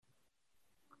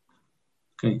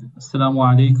Okay, Assalamu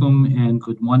alaikum and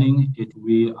good morning.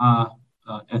 We are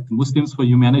at the Muslims for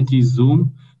Humanity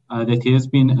Zoom that has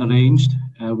been arranged.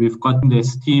 We've got the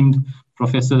esteemed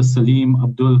Professor Salim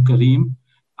Abdool Karim,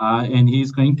 and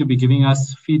he's going to be giving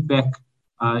us feedback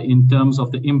in terms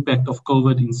of the impact of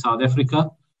COVID in South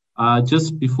Africa.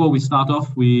 Just before we start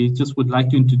off, we just would like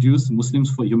to introduce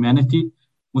Muslims for Humanity.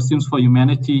 Muslims for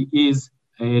Humanity is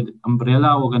an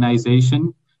umbrella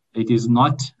organization. It is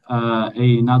not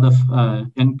another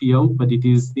NPO, but it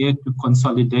is there to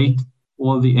consolidate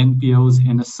all the NPOs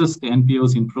and assist the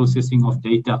NPOs in processing of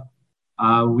data.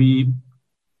 We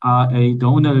are a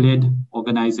donor-led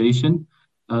organization.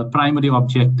 Primary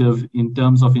objective in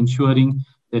terms of ensuring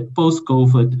that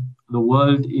post-COVID, the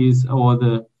world is, or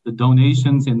the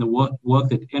donations and the work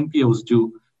that NPOs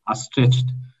do are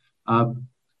stretched.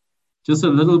 Just a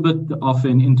little bit of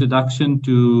an introduction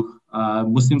to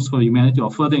Muslims for Humanity, or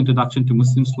further introduction to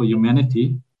Muslims for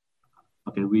Humanity.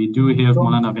 Okay, we do have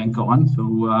Maulana Venka on,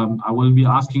 so I will be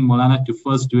asking Maulana to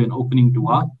first do an opening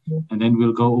dua, and then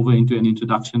we'll go over into an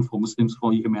introduction for Muslims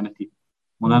for Humanity.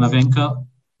 Maulana Venka,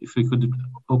 if we could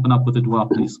open up with a dua,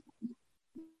 please.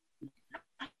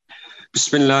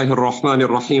 Bismillahir Rahmanir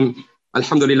Rahim.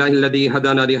 Alhamdulillahi alladhi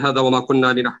hadana li hadha wa ma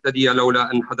kunna linahtadiya lawla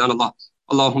an hadana Allah.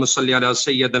 اللهم صل على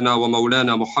سيدنا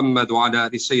ومولانا محمد وعلى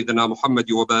آل سيدنا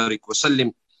محمد وبارك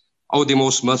وسلم. Oh, the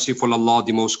most merciful Allah,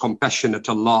 the most compassionate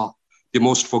Allah, the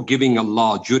most forgiving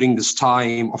Allah, during this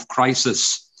time of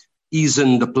crisis, ease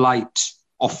in the plight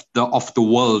of the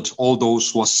world, all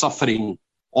those who are suffering,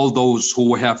 all those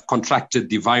who have contracted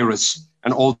the virus,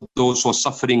 and all those who are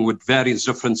suffering with various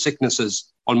different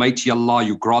sicknesses. Almighty Allah,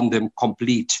 you grant them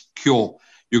complete cure.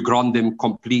 You grant them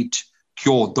complete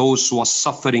cure. Those who are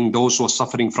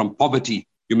suffering from poverty,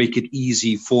 you make it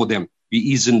easy for them. We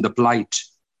ease in the plight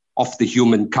of the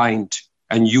humankind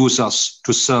and use us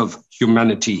to serve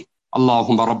humanity.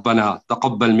 Allahumma Rabbana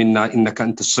taqabbal minna innaka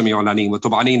anta as-sami'ul alim wa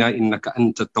tub alayna innaka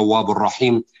anta at-tawwabur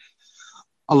rahim.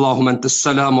 Allahumma anta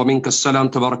as-salam wa minka as-salam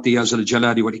tabarakta ya zal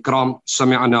jalali wal ikram.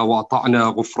 Sami'na wa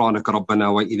ata'na ghufranaka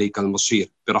rabbana wa ilayka al-masir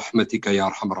bi rahmatika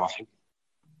ya arhamar rahim.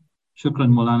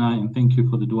 Shukran Maulana, and thank you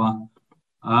for the dua.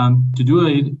 To do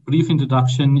a brief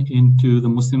introduction into the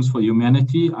Muslims for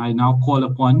Humanity, I now call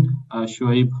upon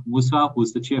Shuaib Musa, who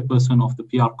is the chairperson of the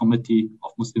PR Committee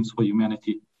of Muslims for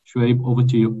Humanity. Shuaib, over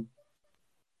to you.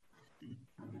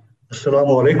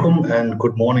 Assalamu alaikum and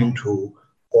good morning to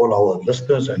all our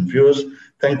listeners and viewers.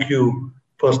 Thank you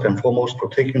first and foremost for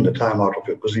taking the time out of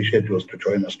your busy schedules to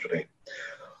join us today.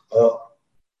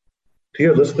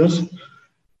 Dear listeners,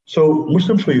 so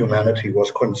Muslims for Humanity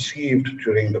was conceived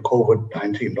during the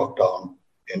COVID-19 lockdown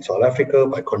in South Africa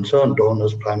by concerned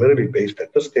donors primarily based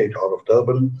at this stage out of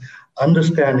Durban,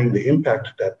 understanding the impact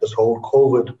that this whole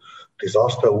COVID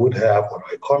disaster would have on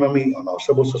our economy, on our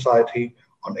civil society,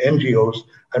 on NGOs,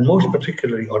 and most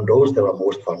particularly on those that are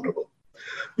most vulnerable.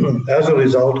 As a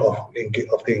result of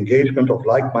the engagement of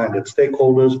like-minded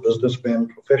stakeholders, businessmen,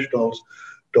 professionals,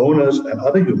 donors, and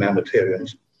other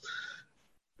humanitarians,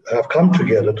 have come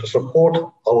together to support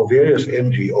our various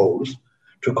NGOs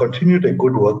to continue their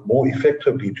good work more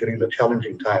effectively during the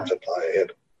challenging times that lie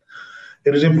ahead.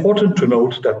 It is important to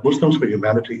note that Muslims for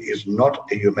Humanity is not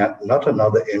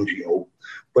another NGO,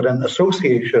 but an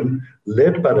association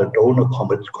led by the donor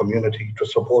community to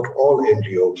support all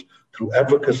NGOs through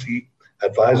advocacy,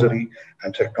 advisory,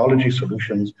 and technology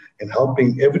solutions in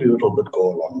helping every little bit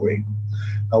go a long way.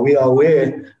 Now, we are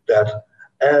aware that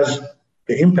as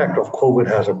the impact of COVID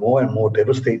has a more and more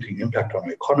devastating impact on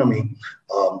the economy,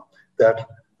 that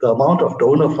the amount of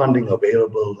donor funding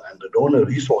available and the donor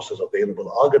resources available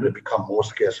are going to become more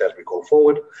scarce as we go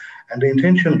forward. And the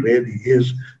intention really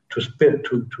is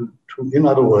to in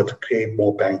other words, create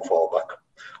more bang for our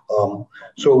buck.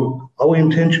 So our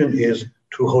intention is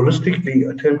to holistically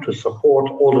attempt to support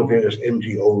all the various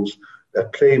NGOs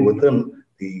that play within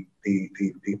the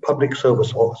public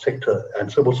service sector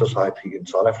and civil society in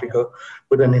South Africa,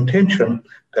 with an intention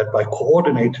that by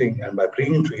coordinating and by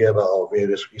bringing together our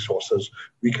various resources,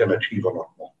 we can achieve a lot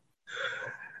more.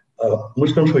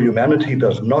 Muslims for Humanity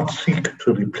does not seek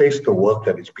to replace the work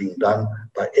that is being done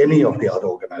by any of the other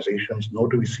organizations, nor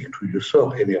do we seek to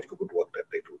usurp any of the good work that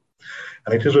they do.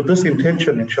 And it is with this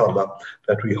intention, inshallah,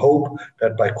 that we hope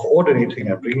that by coordinating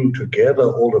and bringing together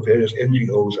all the various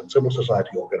NGOs and civil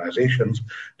society organizations,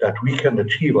 that we can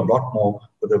achieve a lot more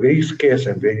with the very scarce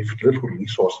and very little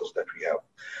resources that we have.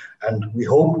 And we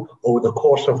hope over the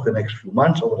course of the next few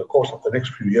months, over the course of the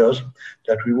next few years,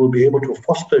 that we will be able to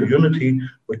foster unity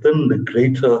within the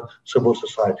greater civil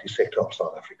society sector of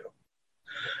South Africa.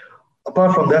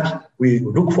 Apart from that, we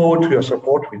look forward to your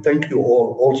support. We thank you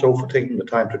all also for taking the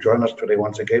time to join us today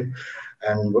once again.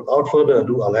 And without further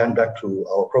ado, I'll hand back to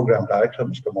our program director,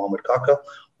 Mr. Mohammed Kaka,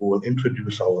 who will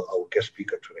introduce our guest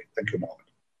speaker today. Thank you,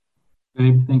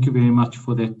 Mohammed. Thank you very much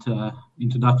for that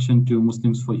introduction to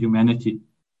Muslims for Humanity.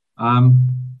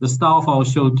 The star of our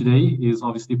show today is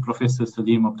obviously Professor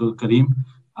Salim Abdool Karim.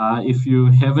 If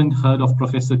you haven't heard of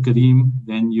Professor Karim,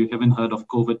 then you haven't heard of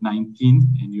COVID-19,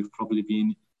 and you've probably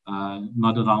been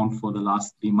not around for the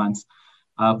last 3 months.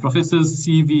 Professor's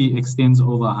CV extends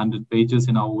over 100 pages,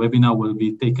 and our webinar will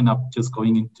be taken up just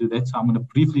going into that. So I'm going to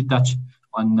briefly touch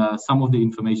on some of the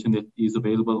information that is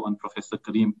available on Professor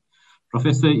Karim.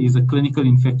 Professor is a clinical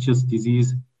infectious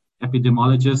disease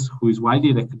epidemiologist who is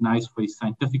widely recognized for his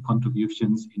scientific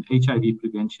contributions in HIV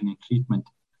prevention and treatment.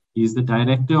 He is the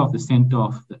director of the Center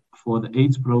for the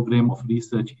AIDS Program of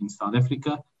Research in South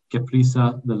Africa,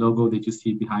 CAPRISA, the logo that you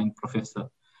see behind Professor.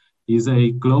 He's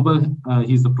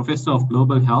the professor of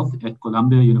global health at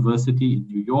Columbia University in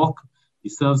New York. He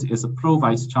serves as a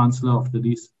pro-vice chancellor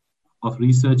of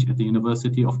research at the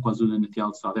University of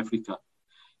KwaZulu-Natal, South Africa.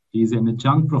 He is an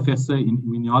adjunct professor in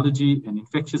immunology and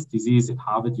infectious disease at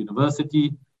Harvard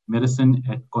University, medicine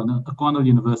at Cornell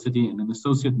University, and an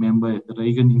associate member at the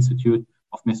Reagan Institute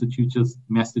of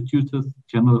Massachusetts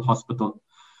General Hospital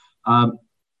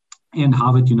and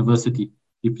Harvard University.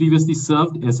 He previously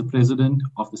served as the president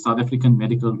of the South African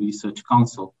Medical Research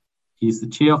Council. He is the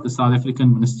chair of the South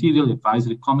African Ministerial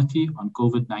Advisory Committee on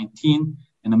COVID-19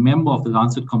 and a member of the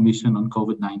Lancet Commission on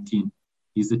COVID-19.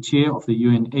 He is the chair of the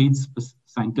UN AIDS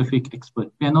Scientific Expert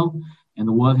Panel and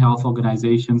the World Health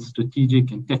Organization's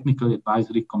Strategic and Technical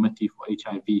Advisory Committee for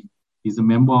HIV. He is a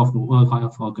member of the World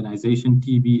Health Organization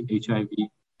TB/HIV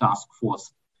Task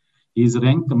Force. He is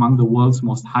ranked among the world's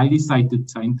most highly cited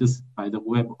scientists by the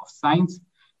Web of Science.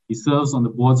 He serves on the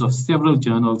boards of several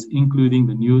journals, including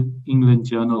the New England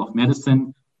Journal of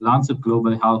Medicine, Lancet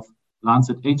Global Health,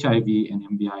 Lancet HIV, and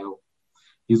MBIO.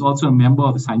 He is also a member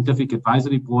of the Scientific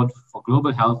Advisory Board for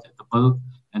Global Health at the Bill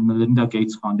and Melinda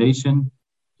Gates Foundation.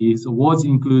 His awards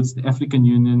includes the African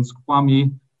Union's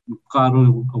Kwame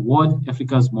Mkaru Award,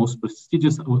 Africa's most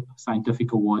prestigious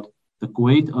scientific award, the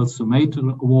Kuwait Al Sumait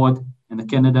Award, and the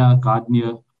Canada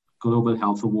Gardner Global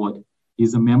Health Award. He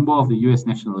is a member of the U.S.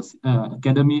 National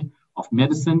Academy of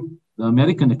Medicine, the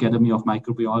American Academy of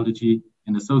Microbiology,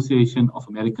 and Association of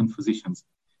American Physicians.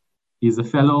 He is a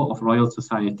Fellow of Royal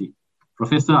Society.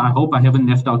 Professor, I hope I haven't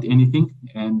left out anything,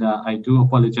 and I do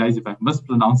apologize if I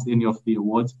mispronounced any of the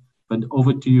awards, but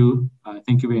over to you.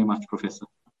 Thank you very much, Professor.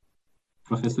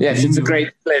 Professor yes, Karim, it's a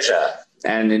great pleasure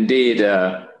and indeed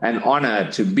an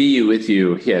honor to be with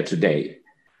you here today.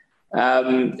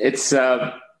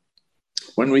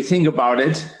 When we think about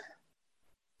it,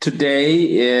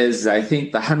 today is, I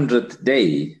think, the 100th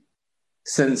day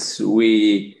since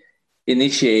we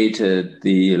initiated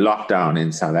the lockdown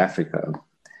in South Africa.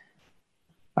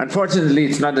 Unfortunately,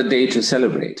 it's not a day to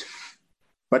celebrate,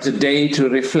 but a day to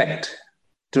reflect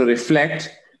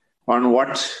on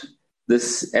what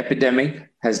this epidemic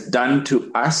has done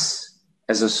to us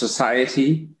as a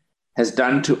society, has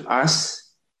done to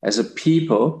us as a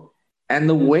people, and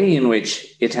the way in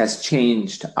which it has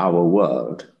changed our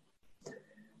world.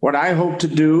 What I hope to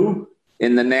do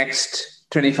in the next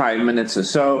 25 minutes or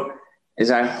so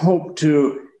is I hope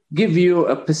to give you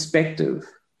a perspective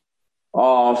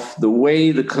of the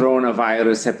way the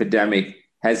coronavirus epidemic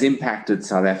has impacted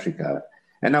South Africa.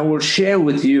 And I will share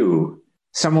with you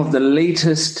some of the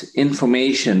latest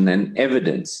information and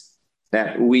evidence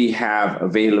that we have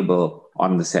available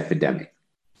on this epidemic.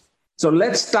 So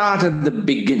let's start at the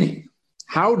beginning.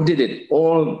 How did it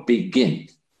all begin?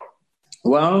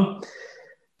 Well,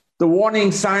 the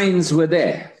warning signs were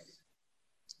there.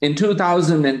 In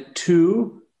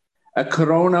 2002, a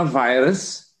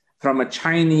coronavirus from a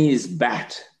Chinese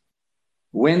bat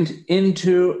went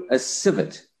into a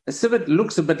civet. A civet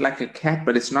looks a bit like a cat,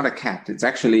 but it's not a cat. It's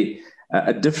actually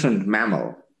a different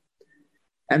mammal.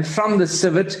 And from the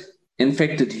civet,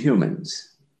 infected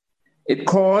humans. It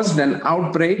caused an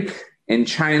outbreak in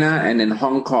China and in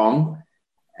Hong Kong.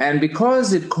 And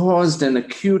because it caused an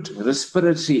acute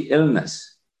respiratory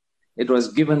illness, it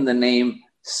was given the name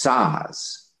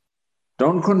SARS.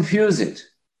 Don't confuse it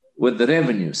with the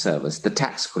revenue service, the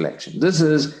tax collection. This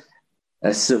is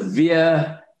a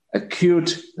severe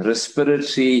acute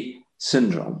respiratory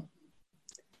syndrome.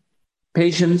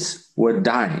 Patients were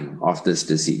dying of this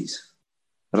disease.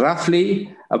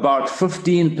 Roughly about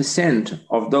 15%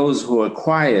 of those who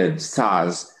acquired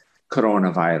SARS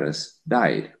coronavirus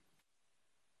died.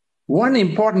 One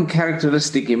important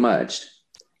characteristic emerged,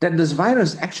 that this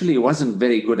virus actually wasn't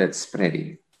very good at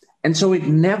spreading. And so it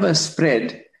never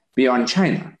spread beyond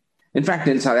China. In fact,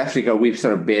 in South Africa, we've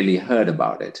sort of barely heard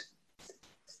about it.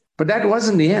 But that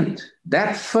wasn't the end.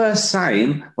 That first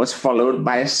sign was followed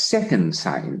by a second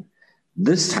sign,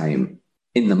 this time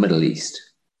in the Middle East,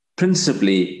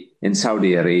 principally in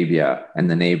Saudi Arabia and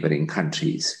the neighboring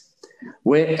countries,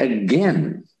 where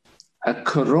again, a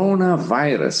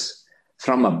coronavirus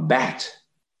from a bat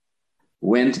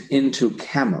went into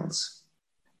camels.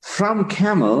 From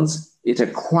camels, it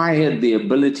acquired the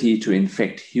ability to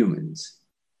infect humans,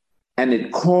 and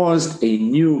it caused a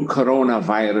new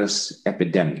coronavirus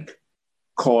epidemic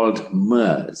called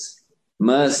MERS.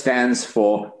 MERS stands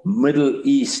for Middle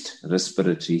East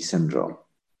Respiratory Syndrome.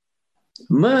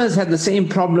 MERS had the same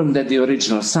problem that the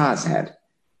original SARS had.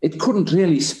 It couldn't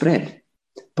really spread,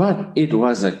 but it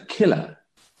was a killer.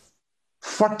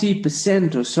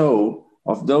 40% or so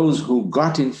of those who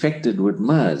got infected with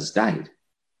MERS died.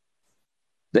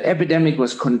 The epidemic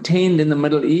was contained in the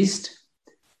Middle East,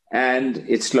 and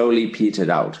it slowly petered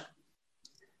out.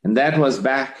 And that was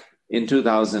back in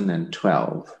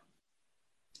 2012.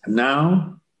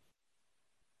 Now,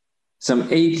 some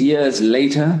 8 years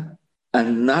later,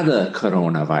 another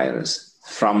coronavirus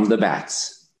from the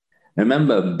bats.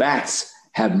 Remember, bats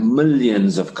have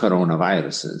millions of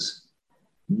coronaviruses.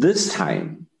 This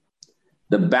time,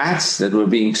 the bats that were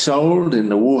being sold in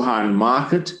the Wuhan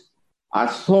market are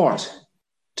thought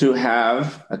to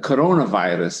have a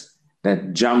coronavirus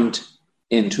that jumped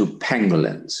into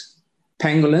pangolins.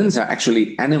 Pangolins are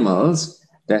actually animals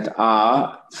that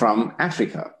are from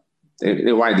Africa.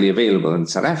 They're widely available in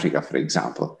South Africa, for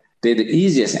example. They're the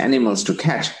easiest animals to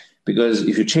catch because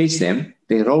if you chase them,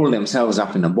 they roll themselves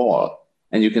up in a ball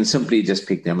and you can simply just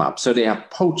pick them up. So they are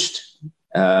poached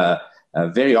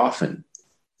very often.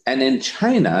 And in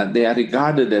China, they are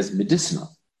regarded as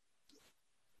medicinal.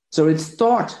 So it's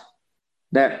thought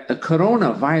that a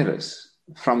coronavirus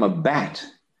from a bat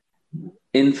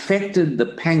infected the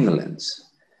pangolins.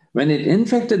 When it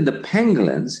infected the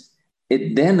pangolins,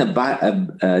 it then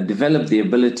developed the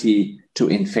ability to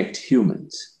infect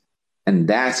humans. And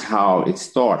that's how it's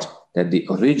thought that the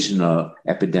original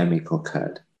epidemic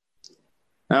occurred.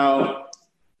 Now,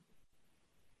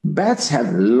 bats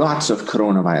have lots of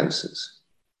coronaviruses.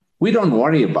 We don't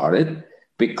worry about it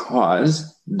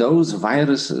because those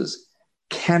viruses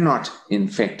cannot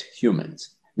infect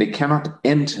humans. They cannot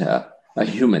enter a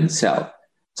human cell.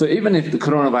 So even if the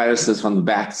coronaviruses from the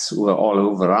bats were all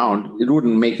over around, it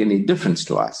wouldn't make any difference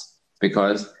to us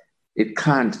because it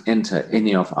can't enter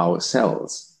any of our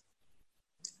cells.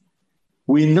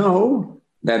 We know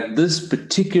that this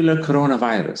particular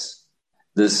coronavirus,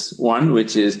 this one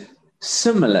which is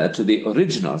similar to the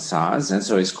original SARS, and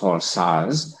so it's called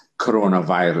SARS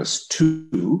coronavirus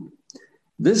 2,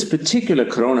 this particular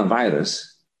coronavirus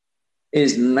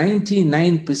is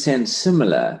 99%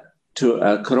 similar to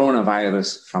a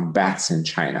coronavirus from bats in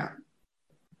China.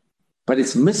 But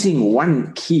it's missing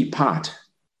one key part.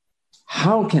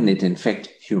 How can it infect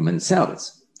human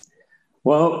cells?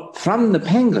 Well, from the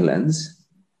pangolins,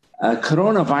 a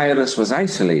coronavirus was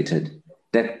isolated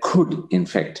that could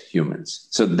infect humans.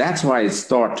 So that's why it's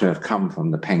thought to have come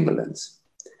from the pangolins.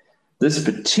 This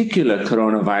particular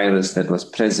coronavirus that was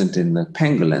present in the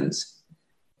pangolins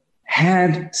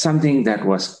had something that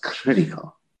was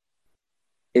critical.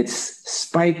 Its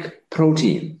spike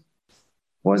protein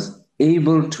was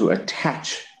able to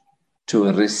attach to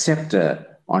a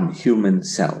receptor on human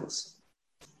cells.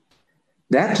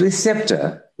 That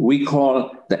receptor we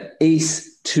call the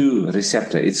ACE2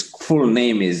 receptor. Its full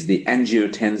name is the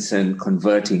angiotensin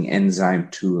converting enzyme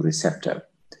 2 receptor.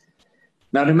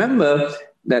 Now remember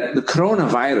that the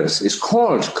coronavirus is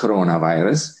called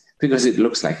coronavirus because it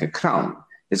looks like a crown.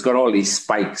 It's got all these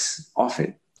spikes off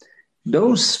it.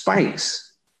 Those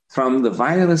spikes from the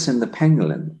virus in the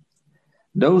pangolin,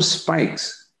 those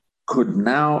spikes could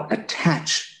now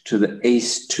attach to the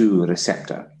ACE2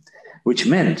 receptor, which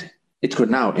meant it could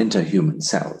now enter human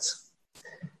cells.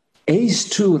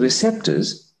 ACE2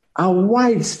 receptors are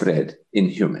widespread in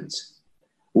humans.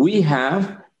 We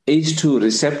have ACE2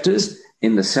 receptors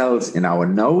in the cells in our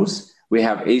nose. We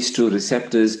have ACE2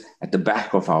 receptors at the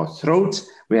back of our throat.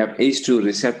 We have ACE2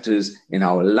 receptors in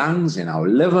our lungs, in our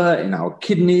liver, in our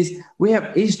kidneys. We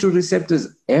have ACE2 receptors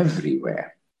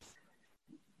everywhere.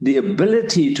 The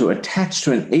ability to attach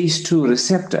to an ACE2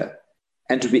 receptor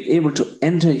and to be able to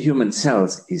enter human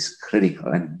cells is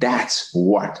critical. And that's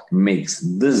what makes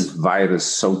this virus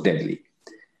so deadly.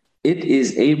 It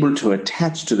is able to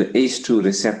attach to the ACE2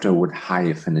 receptor with high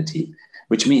affinity,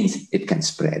 which means it can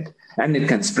spread. And it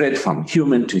can spread from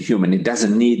human to human. It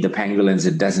doesn't need the pangolins.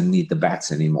 It doesn't need the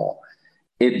bats anymore.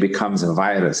 It becomes a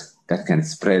virus that can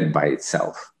spread by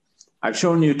itself. I've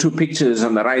shown you two pictures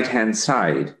on the right-hand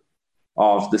side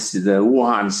of the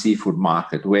Wuhan seafood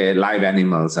market, where live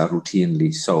animals are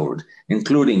routinely sold,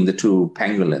 including the two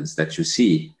pangolins that you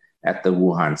see at the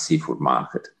Wuhan seafood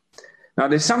market. Now,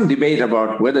 there's some debate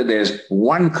about whether there's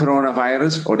one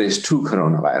coronavirus or there's two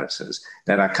coronaviruses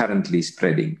that are currently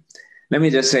spreading. Let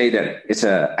me just say that it's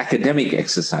an academic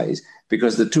exercise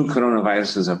because the two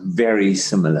coronaviruses are very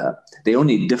similar. They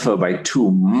only differ by two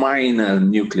minor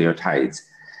nucleotides.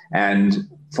 And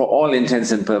for all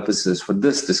intents and purposes, for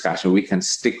this discussion, we can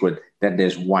stick with that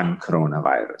there's one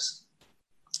coronavirus.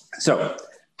 So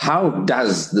how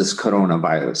does this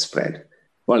coronavirus spread?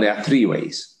 Well, there are three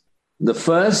ways. The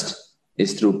first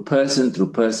is through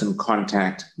person-to-person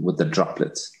contact with the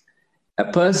droplets.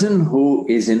 A person who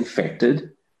is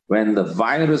infected, when the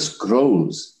virus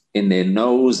grows in their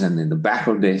nose and in the back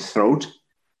of their throat,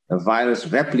 the virus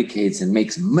replicates and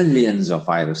makes millions of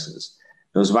viruses.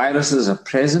 Those viruses are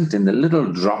present in the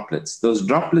little droplets. Those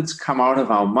droplets come out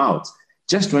of our mouths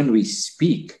just when we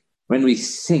speak, when we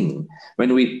sing,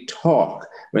 when we talk,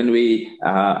 when we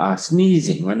are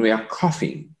sneezing, when we are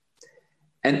coughing.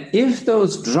 And if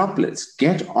those droplets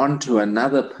get onto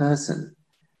another person,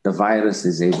 the virus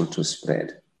is able to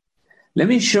spread. Let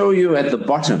me show you at the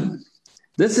bottom.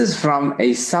 This is from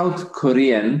a South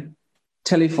Korean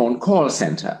telephone call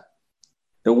center.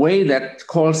 The way that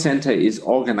call center is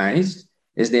organized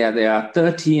is there are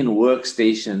 13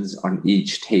 workstations on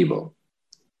each table.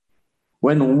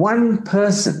 When one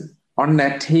person on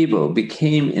that table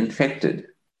became infected,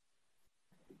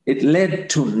 it led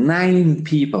to 9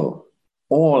 people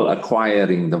all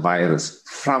acquiring the virus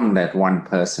from that one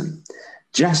person,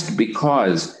 just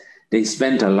because they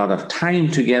spent a lot of time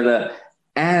together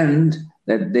and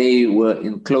that they were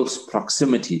in close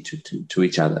proximity to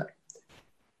each other.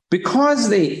 Because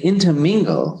they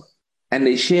intermingle and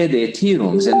they share their tea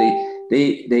rooms and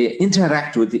they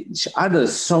interact with each other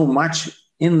so much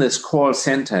in this call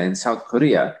center in South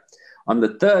Korea, on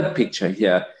the third picture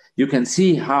here, you can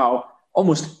see how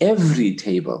almost every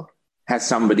table has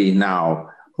somebody now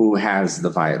who has the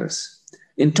virus.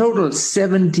 In total,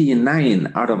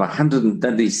 79 out of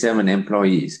 137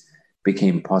 employees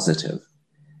became positive.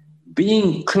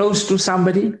 Being close to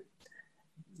somebody,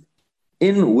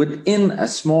 within a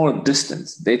small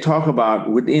distance, they talk about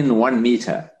within 1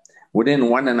 meter, within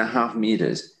 1.5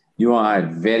 meters, you are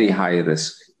at very high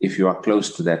risk if you are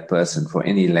close to that person for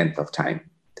any length of time.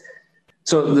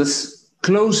 So this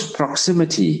close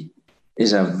proximity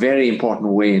is a very important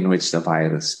way in which the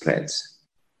virus spreads.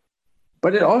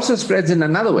 But it also spreads in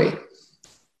another way.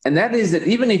 And that is that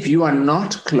even if you are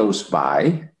not close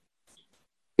by,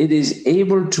 it is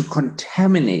able to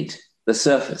contaminate the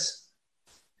surface.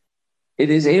 It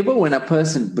is able, when a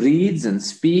person breathes and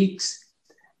speaks,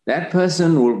 that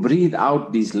person will breathe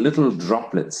out these little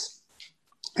droplets.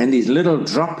 And these little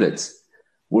droplets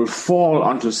will fall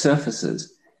onto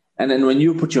surfaces. And then when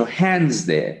you put your hands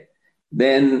there,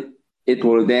 then it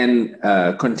will then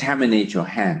contaminate your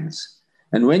hands.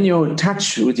 And when you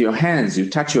touch with your hands, you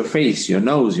touch your face, your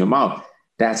nose, your mouth,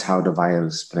 that's how the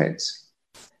virus spreads.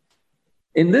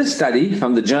 In this study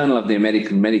from the Journal of the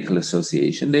American Medical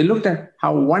Association, they looked at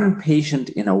how one patient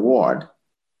in a ward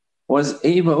was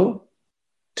able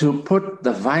to put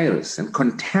the virus and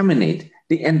contaminate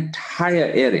the entire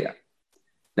area.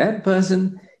 That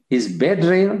person, his bed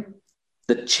rail,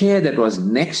 the chair that was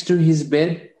next to his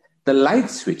bed, the light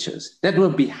switches that were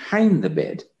behind the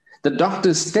bed, the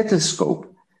doctor's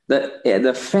stethoscope,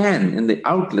 the fan in the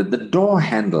outlet, the door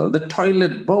handle, the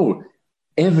toilet bowl,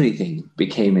 everything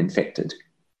became infected.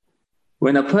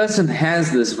 When a person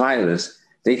has this virus,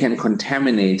 they can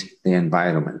contaminate the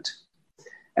environment.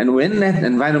 And when that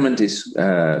environment is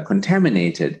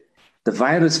contaminated, the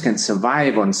virus can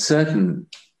survive on certain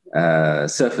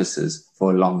surfaces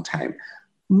for a long time.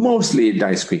 Mostly it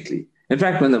dies quickly. In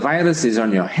fact, when the virus is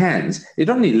on your hands, it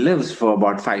only lives for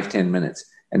about 5-10 minutes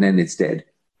and then it's dead.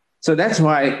 So that's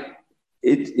why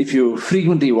if you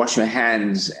frequently wash your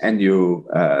hands and you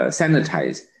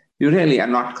sanitize, you really are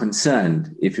not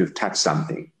concerned if you've touched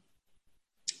something.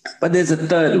 But there's a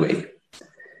third way.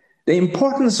 The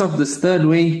importance of this third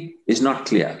way is not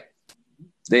clear.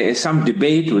 There is some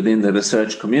debate within the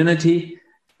research community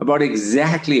about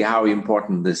exactly how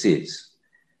important this is.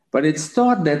 But it's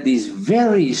thought that these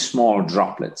very small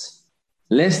droplets,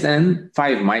 less than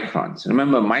 5 microns,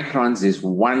 remember microns is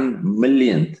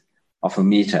 1/1,000,000th of a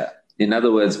meter. In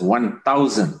other words,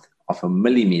 1,000th of a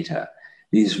millimeter.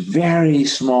 These very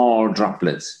small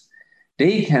droplets,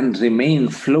 they can remain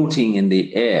floating in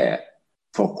the air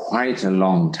for quite a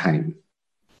long time.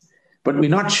 But we're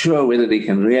not sure whether they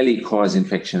can really cause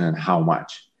infection and how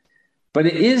much. But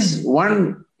it is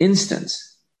one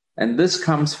instance, and this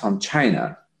comes from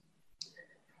China,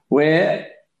 where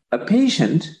a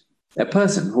person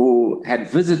who had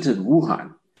visited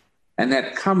Wuhan and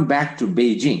had come back to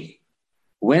Beijing,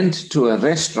 went to a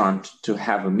restaurant to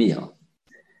have a meal.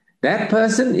 That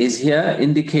person is here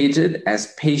indicated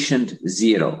as patient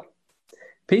 0.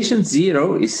 Patient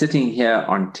 0 is sitting here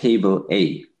on table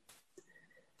A.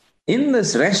 In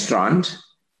this restaurant,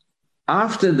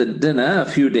 after the dinner, a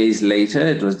few days later,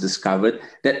 it was discovered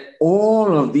that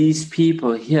all of these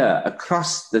people here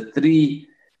across the 3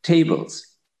 tables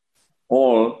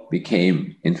all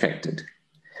became infected.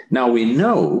 Now we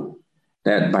know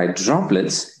that by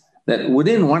droplets, that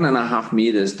within 1.5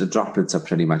 meters, the droplets are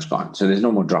pretty much gone. So there's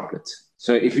no more droplets.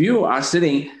 So if you are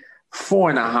sitting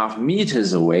 4.5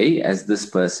 meters away, as this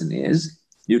person is,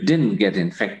 you didn't get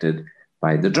infected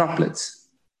by the droplets.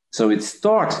 So it's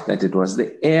thought that it was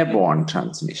the airborne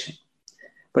transmission.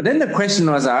 But then the question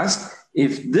was asked,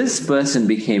 if this person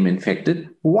became infected,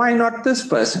 why not this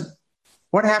person?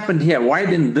 What happened here? Why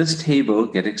didn't this table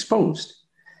get exposed?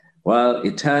 Well,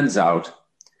 it turns out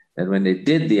that when they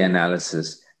did the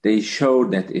analysis, they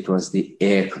showed that it was the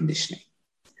air conditioning.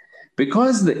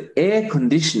 Because the air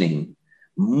conditioning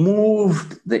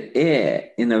moved the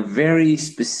air in a very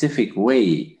specific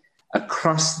way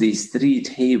across these 3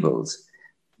 tables,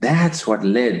 that's what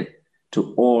led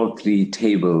to all 3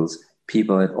 tables,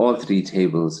 people at all 3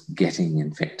 tables getting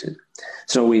infected.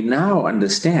 So we now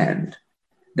understand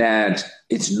that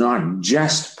it's not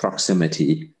just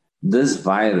proximity. This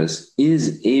virus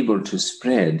is able to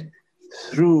spread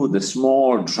through the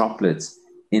small droplets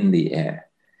in the air.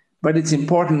 But its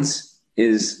importance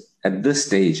is, at this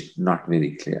stage, not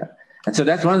very clear. And so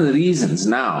that's one of the reasons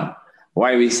now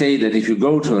why we say that if you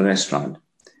go to a restaurant,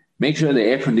 make sure the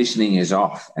air conditioning is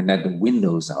off and that the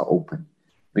windows are open,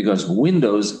 because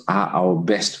windows are our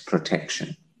best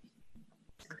protection.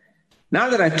 Now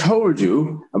that I told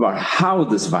you about how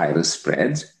this virus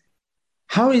spreads,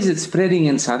 how is it spreading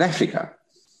in South Africa?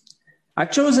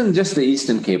 I've chosen just the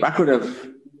Eastern Cape. I could have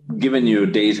given you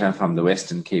data from the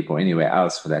Western Cape or anywhere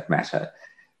else for that matter,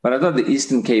 but I thought the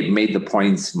Eastern Cape made the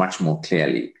points much more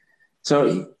clearly.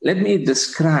 So let me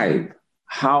describe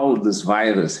how this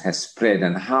virus has spread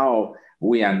and how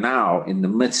we are now in the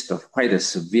midst of quite a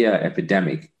severe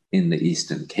epidemic in the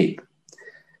Eastern Cape.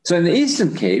 So in the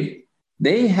Eastern Cape,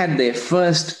 they had their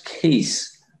first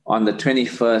case on the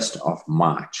 21st of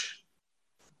March.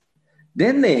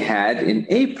 Then they had, in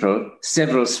April,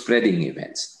 several spreading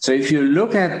events. So if you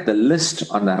look at the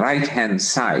list on the right-hand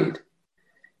side,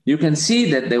 you can see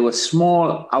that there were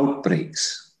small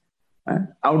outbreaks.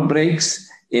 Outbreaks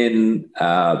in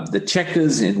the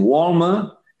Checkers in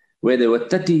Walmer, where there were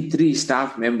 33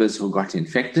 staff members who got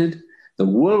infected, the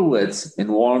Woolworths in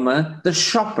Walmer, the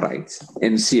ShopRites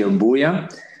in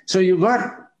Siyabuya. So you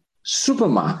got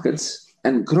supermarkets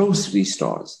and grocery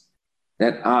stores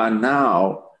that are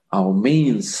now our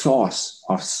main source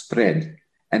of spread.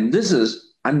 And this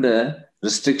is under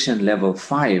restriction level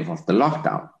 5 of the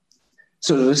lockdown.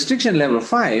 So restriction level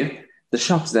 5, the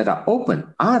shops that are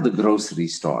open are the grocery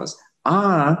stores,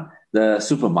 are the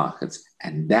supermarkets,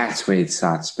 and that's where it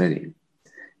starts spreading.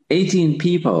 18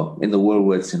 people in the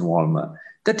Woolworths in Walmer,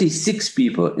 36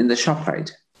 people in the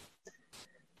ShopRite.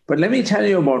 But let me tell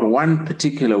you about one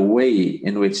particular way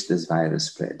in which this virus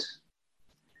spread.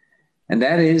 And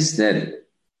that is that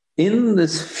in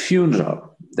this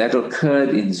funeral that occurred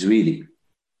in Zweli,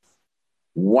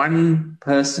 one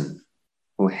person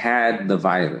who had the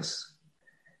virus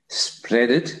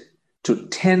spread it to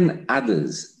 10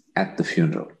 others at the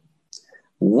funeral.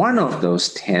 One of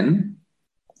those 10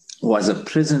 was a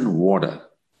prison warder.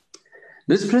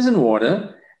 This prison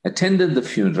warder attended the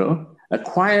funeral,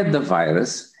 acquired the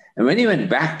virus, and when he went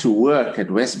back to work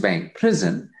at West Bank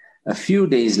Prison, a few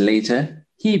days later,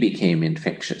 he became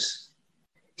infectious.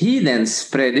 He then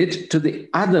spread it to the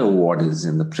other warders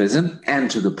in the prison and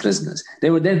to the prisoners.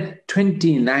 There were then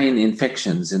 29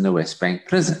 infections in the West Bank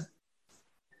Prison.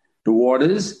 The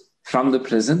warders from the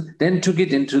prison then took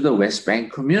it into the West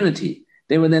Bank community.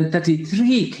 There were then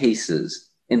 33 cases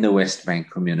in the West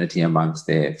Bank community amongst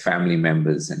their family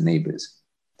members and neighbors.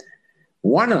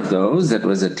 One of those that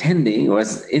was attending,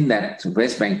 was in that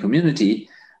West Bank community,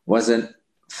 was a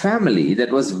family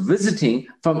that was visiting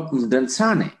from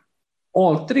Mdantsane.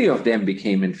 All 3 of them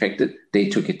became infected. They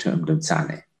took it to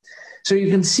Mdantsane. So you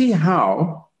can see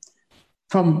how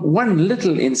from one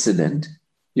little incident,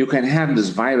 you can have this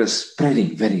virus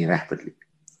spreading very rapidly.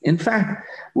 In fact,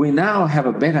 we now have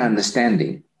a better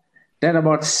understanding that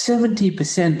about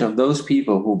 70% of those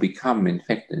people who become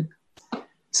infected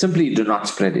simply do not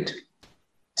spread it.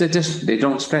 They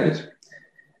don't spread it.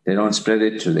 They don't spread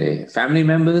it to their family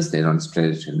members. They don't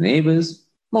spread it to neighbors.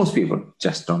 Most people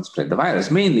just don't spread the virus,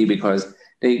 mainly because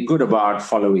they're good about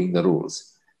following the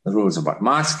rules. The rules about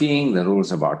masking, the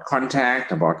rules about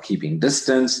contact, about keeping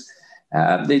distance.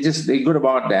 They're good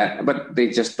about that, but they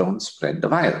just don't spread the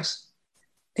virus.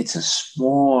 It's a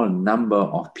small number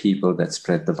of people that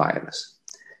spread the virus.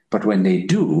 But when they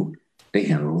do, they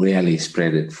can really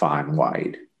spread it far and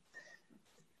wide.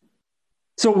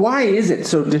 So why is it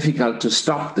so difficult to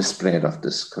stop the spread of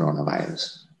this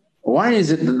coronavirus? Why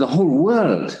is it that the whole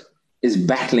world is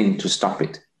battling to stop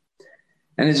it?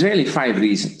 And it's really 5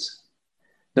 reasons.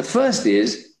 The first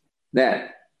is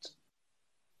that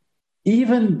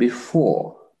even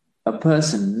before a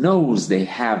person knows they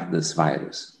have this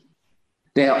virus,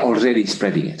 they are already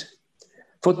spreading it.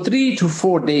 For 3 to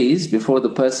 4 days before the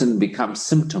person becomes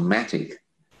symptomatic,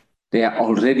 they are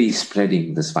already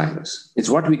spreading this virus. It's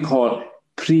what we call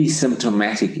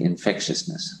pre-symptomatic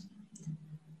infectiousness.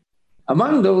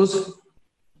 Among those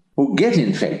who get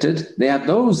infected, there are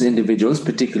those individuals,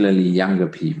 particularly younger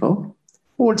people,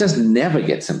 who will just never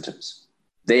get symptoms.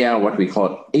 They are what we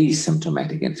call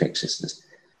asymptomatic infectiousness.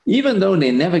 Even though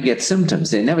they never get symptoms,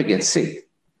 they never get sick,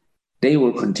 they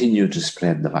will continue to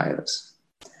spread the virus.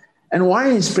 And why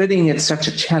is spreading it such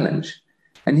a challenge?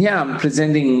 And here I'm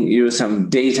presenting you some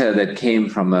data that came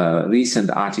from a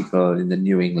recent article in the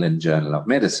New England Journal of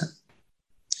Medicine.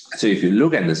 So if you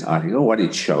look at this article, what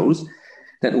it shows,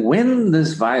 that when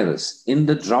this virus in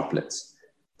the droplets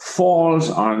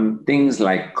falls on things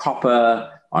like copper,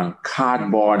 on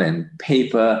cardboard and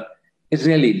paper, it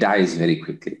really dies very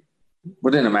quickly.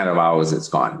 Within a matter of hours, it's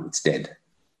gone, it's dead.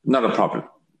 Not a problem.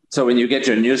 So when you get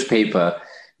your newspaper,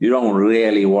 you don't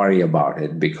really worry about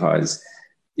it, because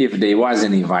if there was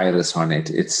any virus on it,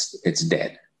 it's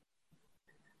dead.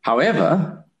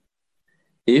 However,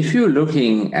 if you're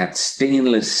looking at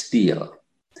stainless steel,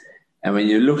 and when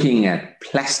you're looking at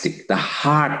plastic, the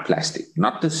hard plastic,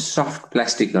 not the soft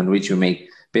plastic on which you make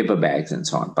paper bags and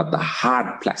so on, but the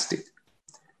hard plastic,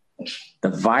 the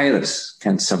virus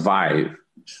can survive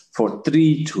for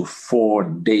 3 to 4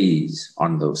 days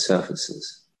on those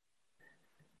surfaces.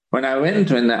 When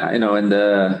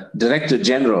the Director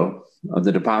General of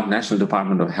the National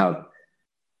Department of Health,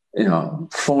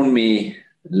 phoned me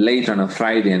late on a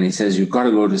Friday and he says, "You've got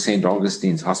to go to St.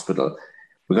 Augustine's Hospital.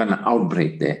 We've got an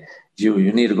outbreak there.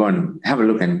 You need to go and have a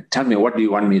look and tell me, what do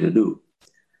you want me to do?"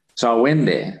 So I went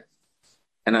there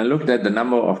and I looked at the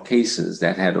number of cases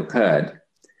that had occurred.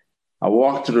 I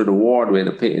walked through the ward where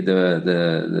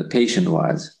the patient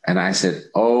was, and I said,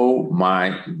 "Oh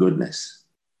my goodness.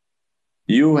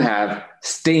 You have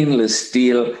stainless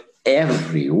steel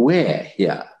everywhere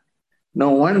here.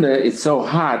 No wonder it's so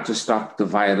hard to stop the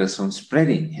virus from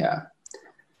spreading here."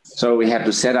 So we had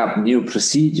to set up new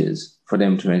procedures for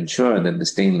them to ensure that the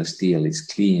stainless steel is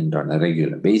cleaned on a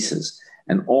regular basis,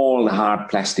 and all the hard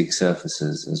plastic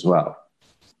surfaces as well.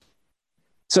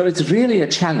 So it's really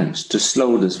a challenge to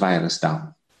slow this virus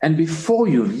down. And before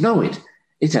you know it,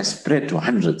 it has spread to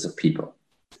hundreds of people.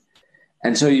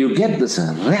 And so you get this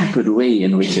rapid way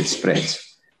in which it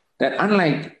spreads, that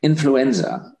unlike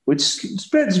influenza, which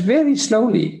spreads very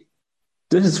slowly,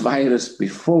 this virus,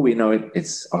 before we know it,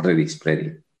 it's already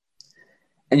spreading.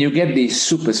 And you get these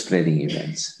super spreading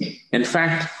events. In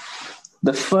fact,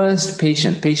 the first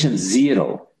patient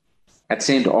 0 at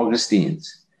St.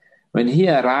 Augustine's, when he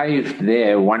arrived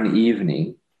there one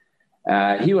evening,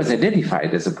 he was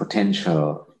identified as a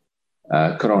potential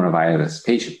coronavirus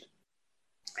patient.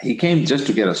 He came just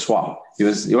to get a swab. He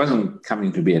wasn't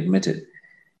coming to be admitted.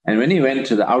 And when he went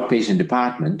to the outpatient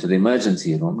department, to the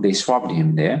emergency room, they swabbed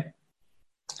him there,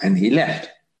 and he left.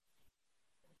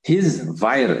 His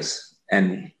virus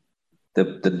and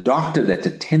the doctor that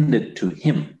attended to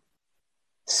him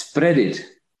spread it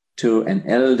to an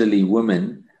elderly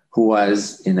woman who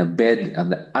was in a bed on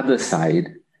the other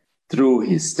side through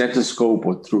his stethoscope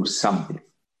or through something.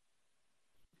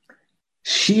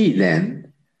 She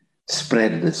then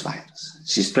spread this virus.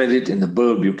 She spread it in the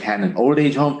Burl Buchanan old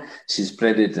age home. She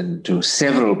spread it into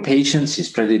several patients. She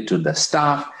spread it to the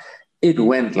staff. It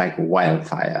went like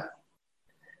wildfire.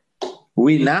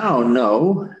 We now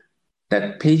know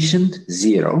that patient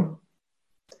 0,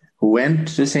 who went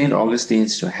to St.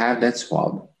 Augustine's to have that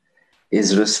swab,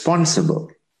 is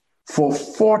responsible for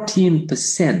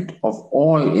 14% of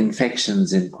all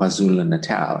infections in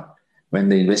KwaZulu-Natal when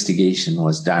the investigation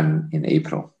was done in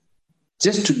April.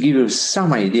 Just to give you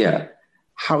some idea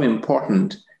how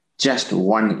important just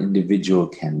one individual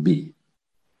can be.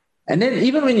 And then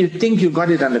even when you think you got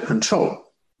it under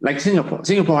control, like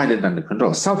Singapore had it under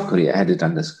control, South Korea had it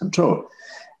under control.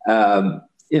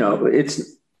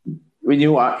 When when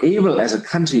you are able as a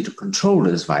country to control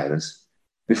this virus,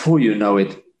 before you know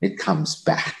it, it comes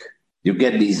back. You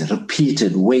get these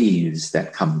repeated waves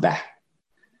that come back.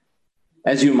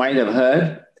 As you might have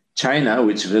heard, China,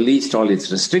 which released all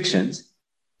its restrictions,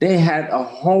 they had a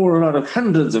whole lot of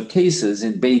hundreds of cases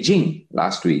in Beijing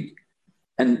last week.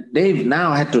 And they've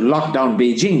now had to lock down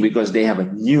Beijing because they have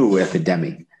a new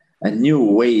epidemic, a new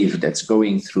wave that's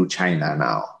going through China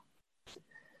now.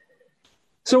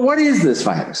 So what is this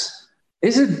virus?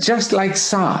 Is it just like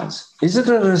SARS? Is it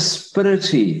a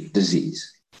respiratory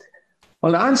disease?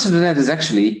 Well, the answer to that is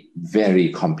actually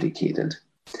very complicated.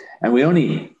 And we're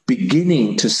only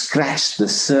beginning to scratch the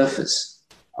surface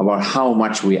about how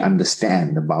much we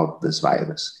understand about this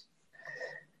virus.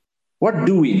 What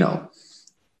do we know?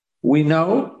 We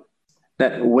know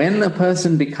that when a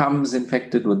person becomes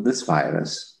infected with this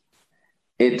virus,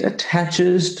 it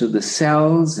attaches to the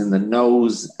cells in the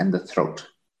nose and the throat.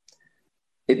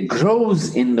 It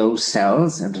grows in those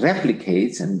cells and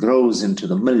replicates and grows into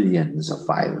the millions of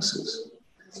viruses.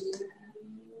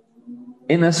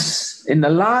 In a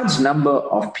large number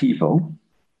of people,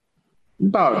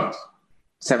 about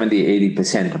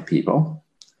 70–80% of people,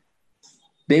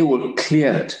 they will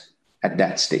clear it at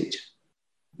that stage.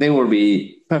 They will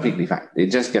be perfectly fine. They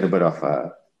just get a bit of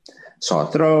a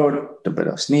sore throat, a bit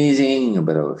of sneezing, a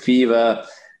bit of a fever,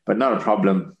 but not a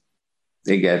problem.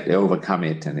 They overcome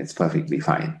it and it's perfectly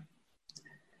fine.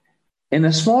 In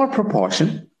a small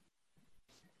proportion,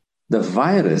 the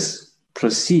virus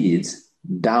proceeds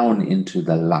down into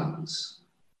the lungs.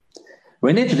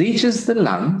 When it reaches the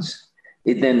lungs,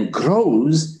 it then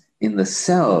grows in the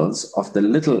cells of the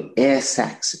little air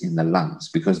sacs in the lungs,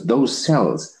 because those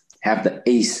cells have the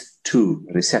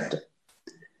ACE2 receptor.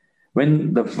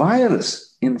 When the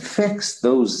virus infects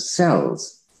those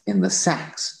cells in the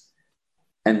sacs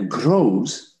and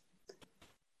grows,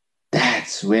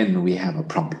 that's when we have a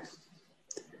problem.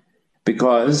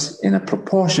 Because in a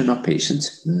proportion of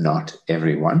patients, not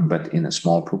everyone, but in a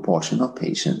small proportion of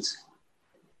patients,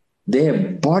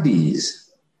 their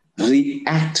bodies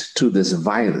react to this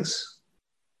virus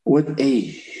with a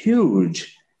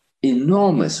huge,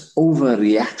 enormous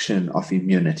overreaction of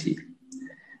immunity.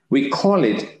 We call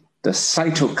it the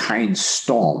cytokine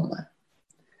storm.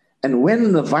 And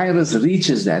when the virus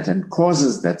reaches that and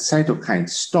causes that cytokine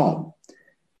storm,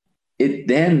 it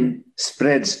then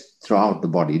spreads throughout the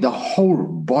body. The whole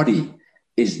body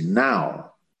is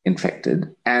now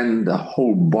infected and the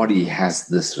whole body has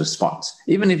this response.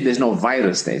 Even if there's no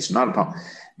virus there, it's not a problem.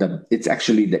 It's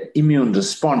actually the immune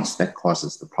response that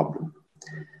causes the problem.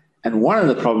 And one of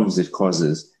the problems it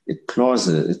causes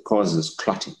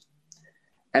clotting.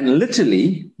 And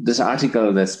literally, this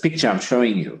article, this picture I'm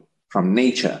showing you from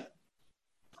Nature,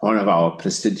 one of our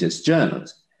prestigious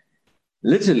journals,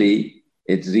 literally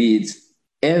it reads,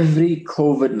 every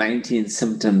COVID-19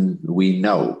 symptom we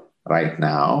know right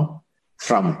now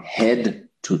from head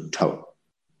to toe.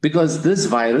 Because this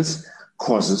virus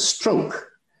causes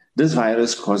stroke. This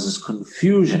virus causes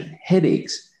confusion,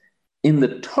 headaches. In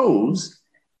the toes,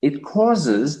 it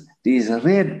causes these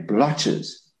red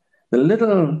blotches. The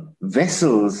little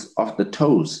vessels of the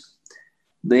toes,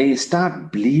 they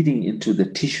start bleeding into the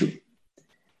tissue.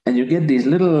 And you get these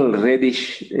little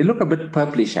reddish, they look a bit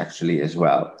purplish actually as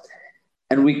well.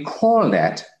 And we call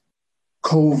that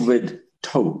COVID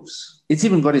toes. It's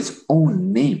even got its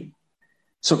own name.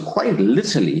 So quite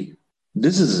literally,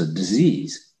 this is a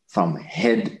disease from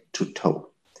head to toe.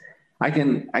 I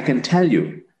can tell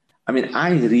you,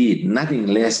 I read nothing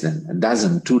less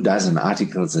than 2 dozen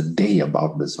articles a day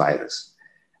about this virus.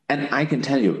 And I can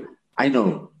tell you, I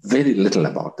know very little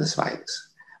about this virus.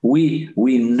 We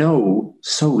know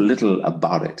so little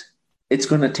about it. It's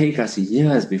going to take us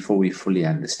years before we fully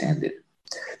understand it.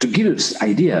 To give you this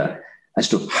idea as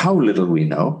to how little we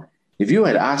know, if you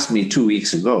had asked me 2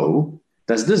 weeks ago,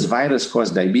 does this virus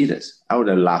cause diabetes? I would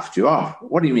have laughed you off.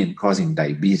 What do you mean causing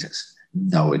diabetes?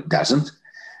 No, it doesn't.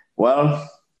 Well,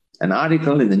 an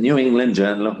article in the New England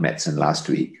Journal of Medicine last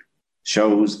week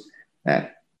shows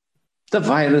that the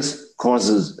virus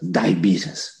causes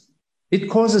diabetes. It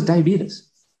causes diabetes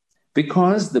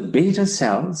because the beta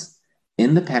cells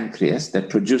in the pancreas that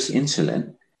produce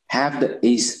insulin have the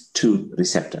ACE2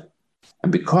 receptor.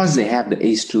 And because they have the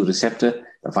ACE2 receptor,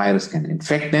 the virus can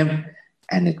infect them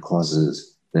and it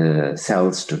causes the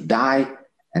cells to die.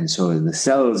 And so the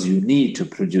cells you need to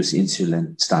produce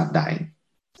insulin start dying.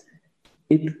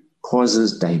 It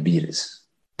causes diabetes.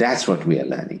 That's what we are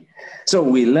learning. So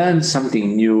we learn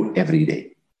something new every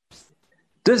day.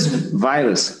 This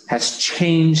virus has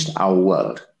changed our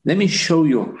world. Let me show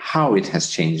you how it has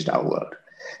changed our world.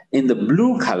 In the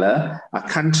blue color are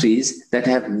countries that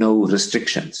have no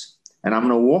restrictions. And I'm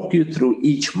going to walk you through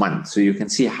each month so you can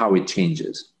see how it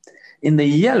changes. In the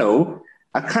yellow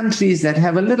are countries that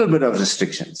have a little bit of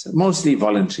restrictions, mostly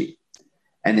voluntary.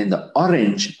 And in the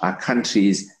orange are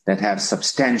countries that have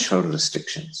substantial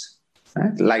restrictions,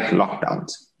 right? Like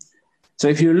lockdowns. So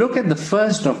if you look at the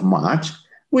 1st of March,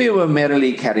 we were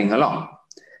merrily carrying along.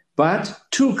 But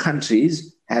 2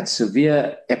 countries had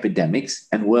severe epidemics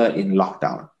and were in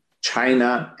lockdown,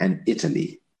 China and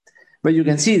Italy. But you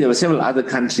can see there were several other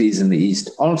countries in the East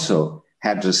also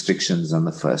had restrictions on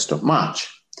the 1st of March.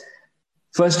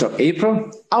 1st of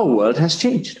April, our world has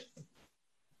changed.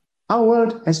 Our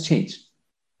world has changed.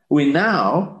 We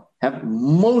now have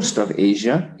most of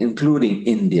Asia, including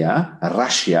India,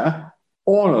 Russia,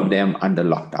 all of them under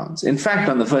lockdowns. In fact,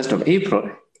 on the 1st of April,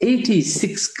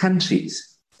 86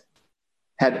 countries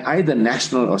had either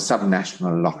national or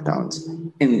subnational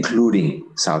lockdowns, including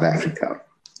South Africa.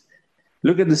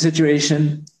 Look at the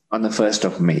situation on the 1st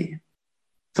of May.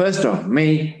 1st of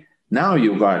May, now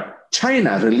you've got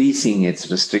China releasing its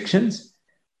restrictions.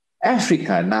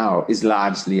 Africa now is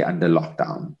largely under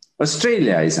lockdown.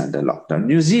 Australia is under lockdown.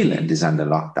 New Zealand is under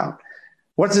lockdown.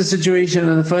 What's the situation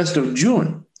on the 1st of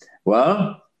June?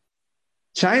 Well,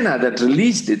 China that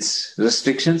released its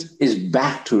restrictions is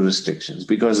back to restrictions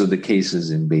because of the cases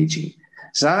in Beijing.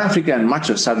 South Africa and much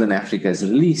of Southern Africa is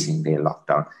releasing their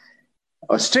lockdown.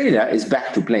 Australia is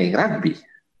back to playing rugby,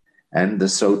 and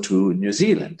so too New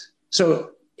Zealand.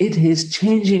 So it is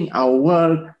changing our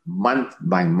world month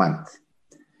by month.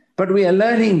 But we are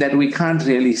learning that we can't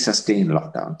really sustain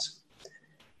lockdowns.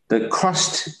 The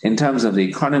cost in terms of the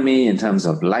economy, in terms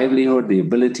of livelihood, the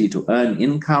ability to earn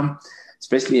income,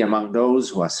 especially among those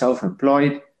who are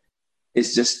self-employed,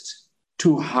 is just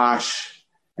too harsh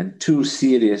and too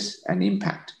serious an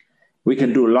impact. We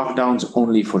can do lockdowns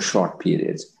only for short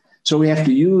periods. So we have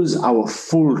to use our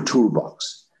full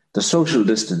toolbox, the social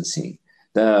distancing,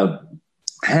 the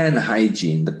hand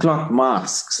hygiene, the cloth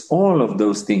masks, all of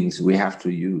those things we have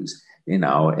to use in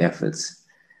our efforts.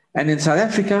 And in South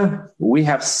Africa, we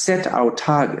have set our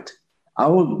target.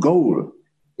 Our goal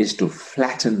is to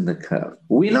flatten the curve.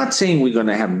 We're not saying we're going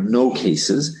to have no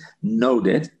cases, no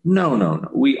death. No.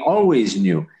 We always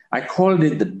knew. I called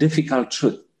it the difficult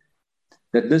truth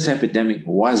that this epidemic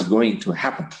was going to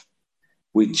happen.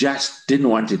 We just didn't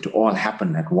want it to all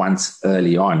happen at once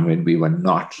early on when we were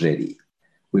not ready.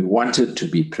 We wanted to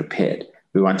be prepared.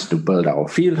 We wanted to build our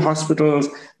field hospitals.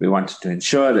 We wanted to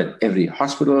ensure that every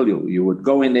hospital, you would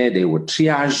go in there, they would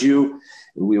triage you.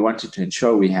 We wanted to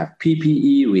ensure we have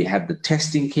PPE, we had the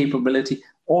testing capability,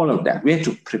 all of that. We had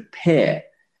to prepare.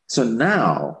 So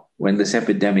now, when this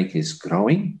epidemic is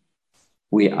growing,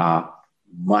 we are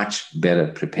much better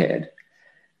prepared.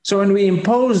 So when we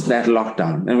imposed that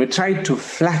lockdown and we tried to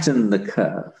flatten the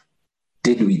curve,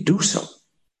 did we do so?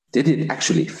 Did it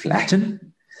actually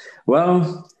flatten?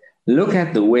 Well, look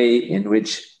at the way in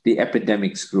which the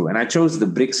epidemics grew. And I chose the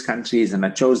BRICS countries, and I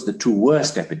chose the 2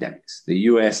 worst epidemics, the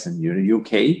US and the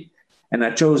UK. And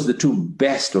I chose the 2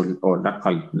 best,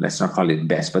 let's not call it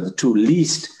best, but the 2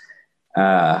 least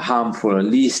harmful,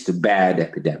 least bad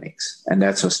epidemics. And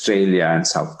that's Australia and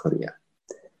South Korea.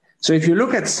 So if you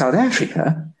look at South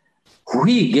Africa,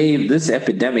 we gave this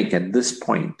epidemic at this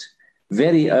point,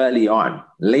 very early on,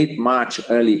 late March,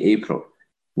 early April,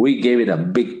 we gave it a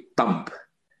big thump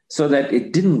so that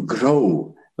it didn't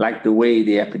grow like the way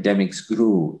the epidemics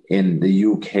grew in the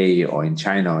UK or in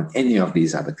China or in any of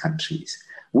these other countries.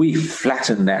 We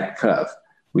flattened that curve.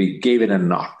 We gave it a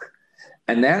knock.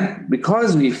 And then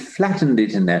because we flattened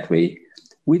it in that way,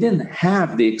 we didn't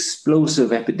have the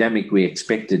explosive epidemic we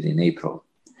expected in April.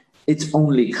 It's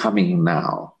only coming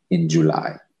now in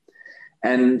July.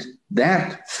 And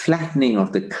that flattening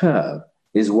of the curve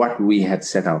is what we had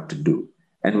set out to do.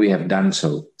 And we have done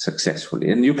so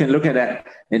successfully. And you can look at that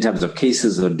in terms of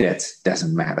cases or deaths,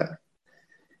 doesn't matter.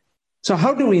 So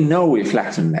how do we know we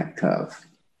flattened that curve?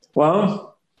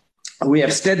 Well, we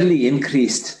have steadily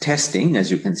increased testing,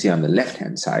 as you can see on the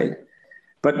left-hand side.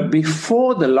 But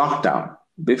before the lockdown,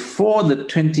 before the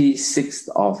 26th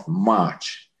of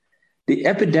March, the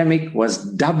epidemic was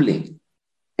doubling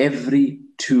every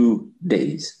 2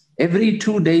 days. Every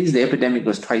 2 days, the epidemic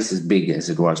was twice as big as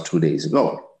it was 2 days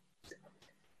ago.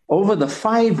 Over the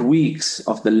 5 weeks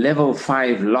of the level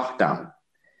 5 lockdown,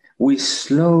 we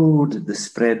slowed the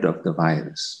spread of the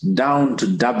virus down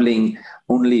to doubling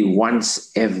only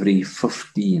once every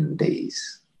 15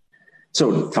 days.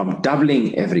 So from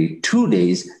doubling every 2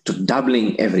 days to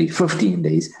doubling every 15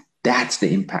 days, that's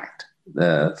the impact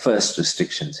the first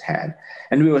restrictions had.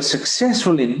 And we were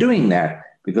successful in doing that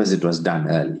because it was done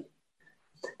early.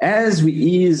 As we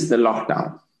ease the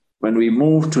lockdown, when we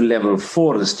move to level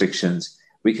 4 restrictions,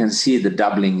 we can see the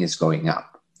doubling is going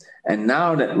up. And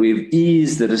now that we've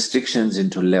eased the restrictions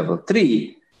into level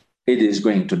 3, it is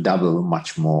going to double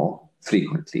much more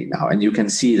frequently now. And you can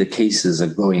see the cases are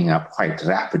going up quite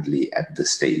rapidly at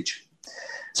this stage.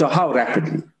 So how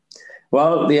rapidly?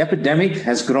 Well, the epidemic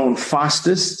has grown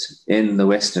fastest in the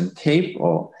Western Cape,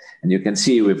 and you can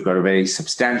see we've got a very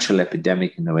substantial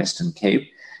epidemic in the Western Cape.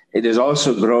 It is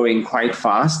also growing quite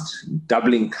fast,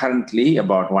 doubling currently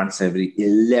about once every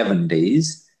 11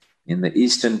 days in the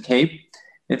Eastern Cape.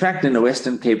 In fact, in the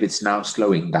Western Cape, it's now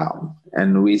slowing down,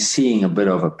 and we're seeing a bit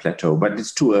of a plateau, but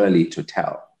it's too early to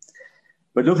tell.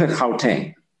 But look at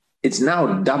Gauteng. It's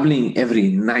now doubling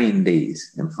every 9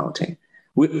 days in Gauteng.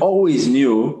 We always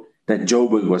knew that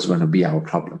Joburg was going to be our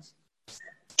problem.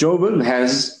 Gauteng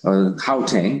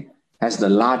has the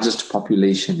largest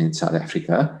population in South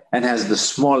Africa and has the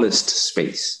smallest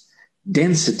space.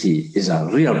 Density is a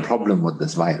real problem with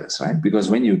this virus, right? Because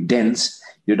when you're dense,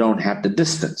 you don't have the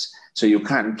distance. So you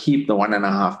can't keep the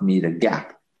 1.5 meter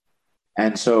gap.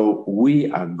 And so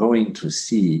we are going to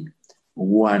see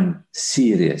one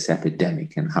serious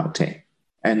epidemic in Gauteng.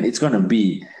 And it's going to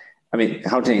be,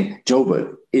 Gauteng,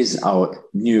 Joburg is our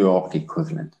New York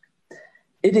equivalent.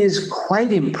 It is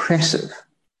quite impressive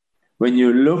when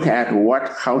you look at what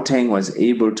Gauteng was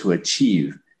able to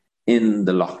achieve in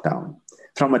the lockdown.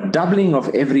 From a doubling of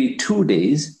every 2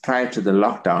 days prior to the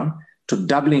lockdown to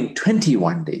doubling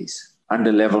 21 days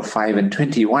under level 5 and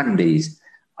 21 days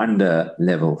under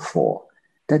level 4.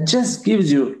 That just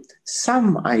gives you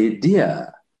some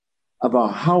idea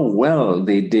about how well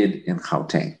they did in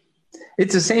Gauteng.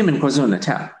 It's the same in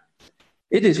KwaZulu-Natal.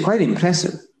 It is quite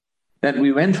impressive that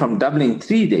we went from doubling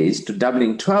 3 days to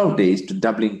doubling 12 days to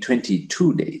doubling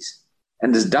 22 days.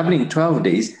 And this doubling 12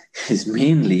 days is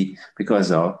mainly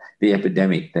because of the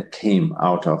epidemic that came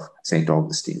out of St.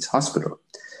 Augustine's Hospital.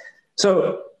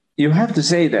 So you have to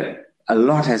say that a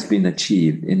lot has been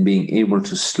achieved in being able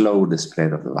to slow the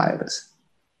spread of the virus.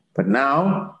 But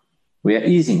now we are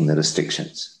easing the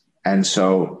restrictions. And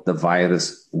so the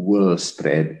virus will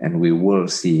spread and we will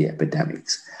see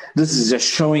epidemics. This is just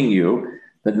showing you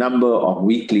the number of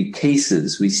weekly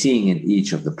cases we're seeing in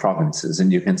each of the provinces.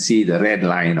 And you can see the red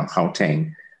line of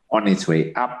Gauteng on its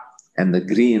way up and the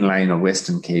green line of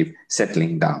Western Cape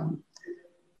settling down.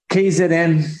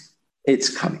 KZN,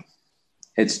 it's coming.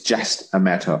 It's just a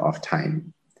matter of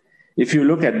time. If you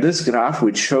look at this graph,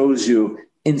 which shows you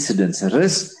incidence and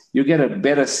risk, you get a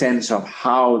better sense of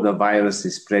how the virus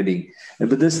is spreading.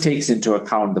 But this takes into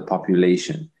account the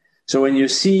population. So when you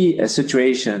see a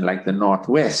situation like the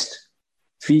Northwest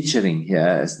featuring here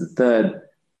as the third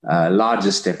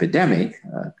largest epidemic,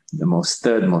 the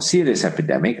third most serious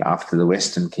epidemic after the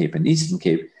Western Cape and Eastern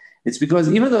Cape, it's because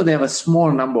even though they have a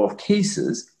small number of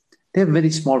cases, they have a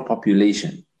very small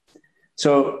population.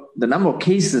 So the number of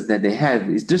cases that they have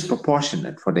is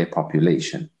disproportionate for their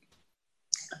population.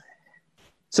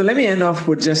 So let me end off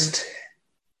with just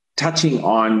touching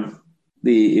on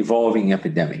the evolving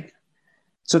epidemic.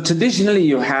 So traditionally,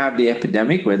 you have the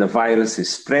epidemic where the virus is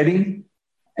spreading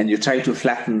and you try to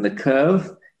flatten the curve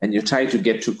and you try to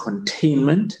get to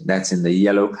containment, that's in the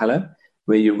yellow color,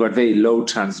 where you've got very low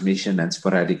transmission and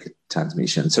sporadic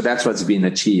transmission. So that's what's been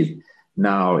achieved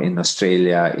now in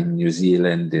Australia, in New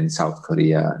Zealand, in South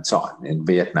Korea, and so on, in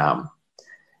Vietnam.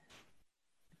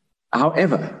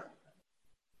 However,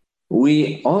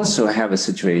 we also have a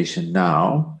situation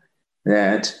now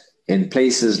that in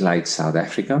places like South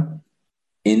Africa,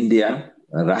 India,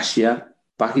 Russia,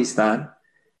 Pakistan,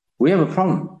 we have a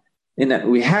problem in that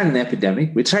we had an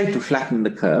epidemic. We tried to flatten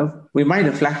the curve. We might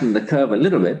have flattened the curve a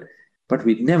little bit, but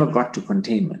we never got to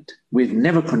containment. We've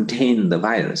never contained the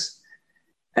virus.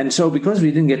 And so because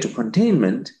we didn't get to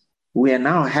containment, we are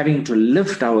now having to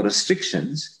lift our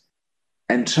restrictions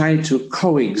and try to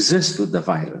coexist with the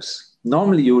virus.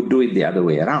 Normally, you would do it the other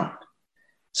way around.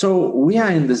 So we are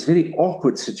in this very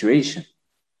awkward situation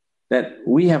that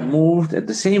we have moved at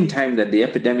the same time that the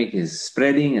epidemic is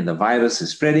spreading and the virus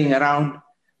is spreading around.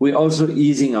 We're also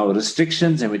easing our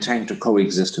restrictions and we're trying to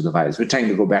coexist with the virus. We're trying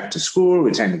to go back to school.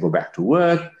 We're trying to go back to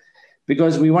work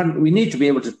because we need to be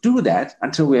able to do that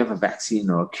until we have a vaccine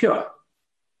or a cure.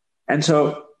 And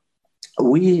so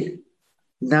we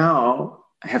now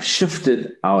have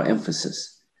shifted our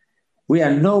emphasis. We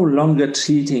are no longer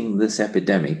treating this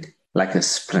epidemic like a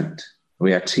sprint.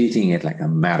 We are treating it like a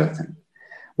marathon.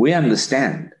 We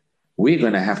understand we're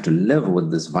going to have to live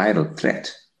with this viral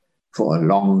threat for a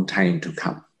long time to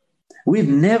come.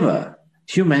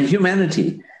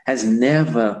 Humanity has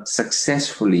never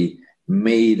successfully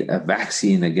made a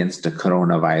vaccine against the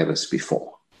coronavirus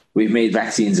before. We've made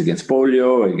vaccines against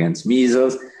polio, against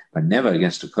measles, but never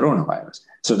against the coronavirus.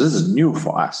 So this is new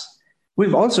for us.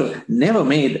 We've also never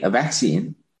made a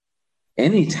vaccine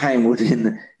any time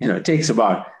within, it takes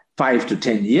about 5 to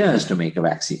 10 years to make a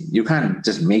vaccine. You can't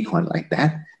just make one like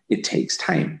that. It takes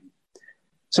time.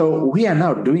 So we are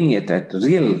now doing it at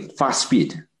real fast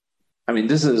speed. I mean,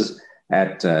 this is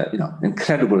at,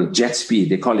 incredible jet speed.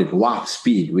 They call it warp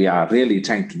speed. We are really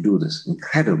trying to do this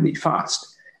incredibly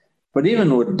fast. But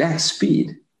even with that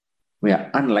speed, we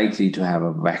are unlikely to have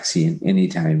a vaccine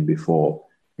anytime before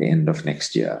the end of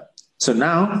next year. So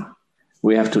now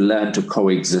we have to learn to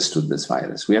coexist with this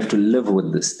virus. We have to live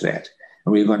with this threat.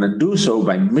 And we're going to do so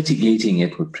by mitigating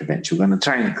it with prevention. We're going to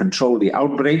try and control the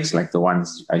outbreaks like the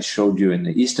ones I showed you in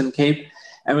the Eastern Cape.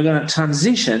 And we're going to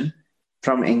transition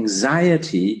from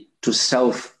anxiety to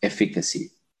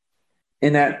self-efficacy.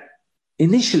 In that,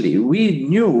 initially, we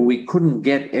knew we couldn't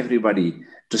get everybody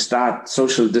to start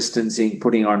social distancing,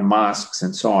 putting on masks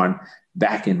and so on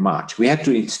back in March. We had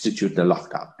to institute the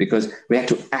lockdown because we had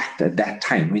to act at that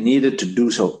time. We needed to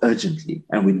do so urgently,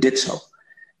 and we did so.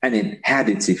 And it had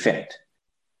its effect.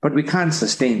 But we can't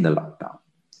sustain the lockdown.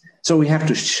 So we have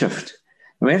to shift.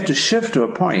 And we have to shift to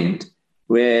a point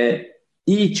where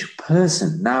each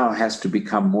person now has to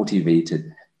become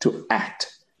motivated to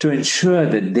act, to ensure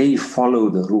that they follow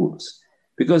the rules.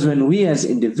 Because when we as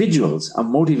individuals are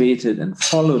motivated and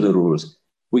follow the rules,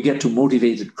 we get to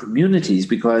motivated communities,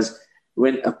 because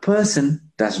when a person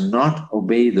does not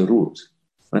obey the rules,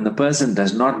 when the person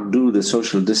does not do the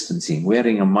social distancing,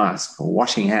 wearing a mask or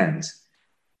washing hands,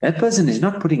 that person is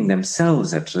not putting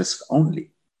themselves at risk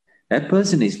only. That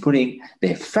person is putting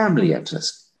their family at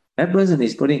risk. That person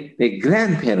is putting their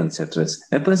grandparents at risk.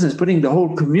 That person is putting the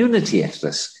whole community at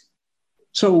risk.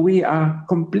 So we are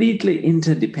completely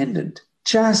interdependent,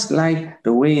 just like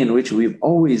the way in which we've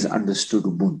always understood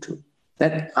Ubuntu,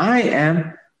 that I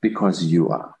am because you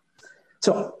are.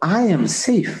 So I am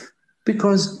safe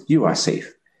because you are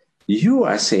safe. You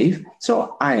are safe,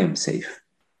 so I am safe.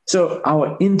 So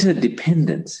our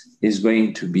interdependence is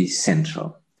going to be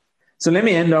central. So let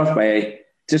me end off by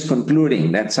just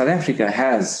concluding that South Africa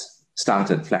has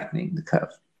started flattening the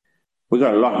curve. We've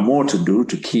got a lot more to do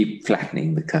to keep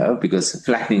flattening the curve, because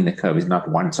flattening the curve is not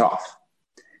once off.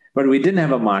 But we didn't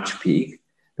have a March peak.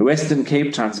 The Western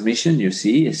Cape transmission, you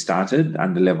see, is started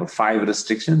under level 5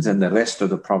 restrictions, and the rest of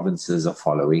the provinces are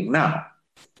following now.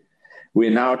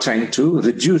 We're now trying to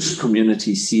reduce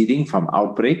community seeding from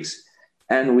outbreaks,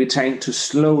 and we're trying to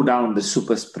slow down the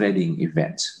super spreading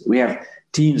events. We have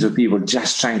teams of people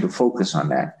just trying to focus on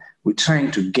that. We're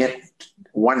trying to get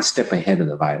one step ahead of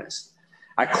the virus.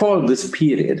 I call this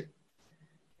period,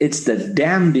 it's the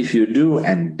damned if you do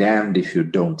and damned if you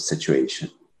don't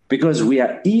situation, because we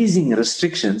are easing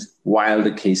restrictions while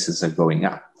the cases are going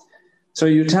up. So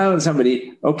you tell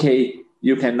somebody, okay,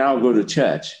 you can now go to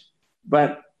church,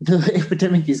 but the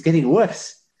epidemic is getting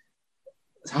worse.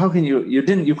 So how can you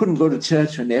couldn't go to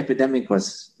church when the epidemic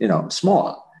was,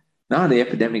 small. Now the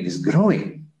epidemic is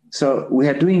growing. So we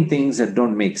are doing things that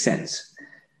don't make sense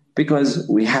because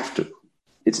we have to.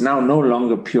 It's now no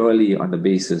longer purely on the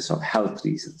basis of health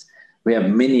reasons. We have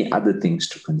many other things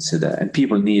to consider, and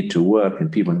people need to work,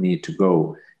 and people need to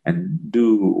go and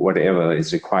do whatever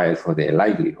is required for their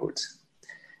livelihoods.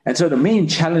 And so the main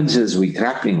challenges we're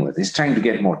grappling with is trying to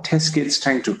get more test kits,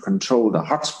 trying to control the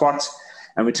hotspots,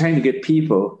 and we're trying to get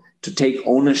people to take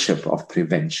ownership of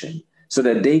prevention so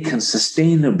that they can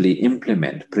sustainably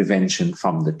implement prevention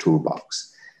from the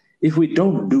toolbox. If we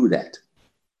don't do that,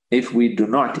 if we do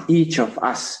not, each of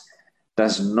us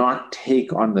does not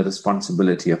take on the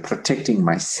responsibility of protecting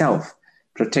myself,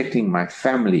 protecting my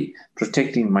family,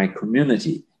 protecting my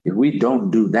community, if we don't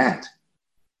do that,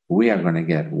 we are going to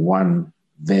get one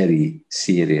very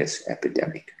serious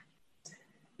epidemic.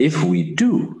 If we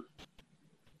do,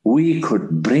 we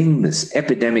could bring this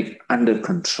epidemic under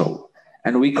control,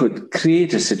 and we could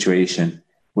create a situation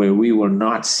where we will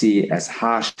not see as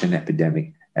harsh an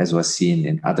epidemic as was seen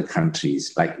in other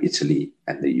countries like Italy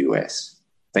and the US.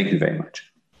 Thank you very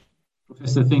much.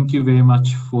 Professor, thank you very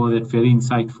much for that very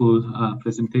insightful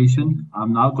presentation.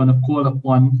 I'm now going to call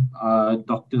upon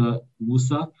Dr.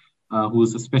 Musa, who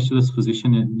is a specialist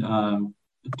physician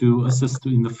to assist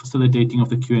in the facilitating of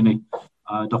the Q&A.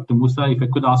 Dr. Musa, if I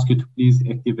could ask you to please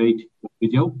activate the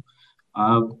video.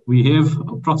 We have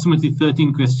approximately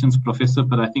 13 questions, Professor,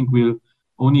 but I think we'll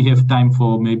only have time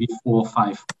for maybe 4 or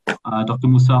 5. Dr.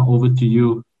 Musa, over to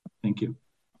you. Thank you.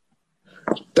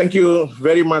 Thank you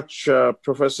very much,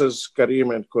 Professors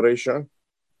Karim and Qureisha.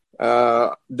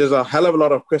 There's a hell of a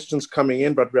lot of questions coming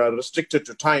in, but we are restricted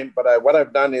to time. But what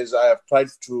I've done is I have tried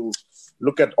to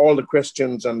look at all the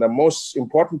questions, and the most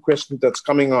important question that's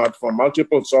coming out from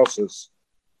multiple sources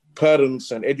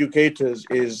parents and educators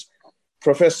is,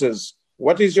 professors,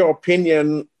 what is your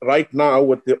opinion right now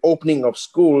with the opening of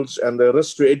schools and the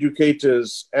risk to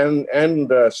educators and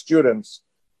students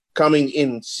coming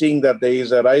in, seeing that there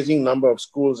is a rising number of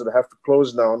schools that have to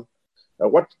close down?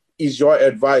 What is your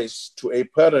advice to a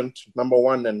parent, number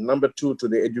one, and number two, to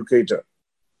the educator?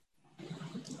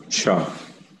 Sure.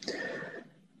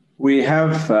 We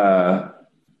have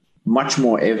much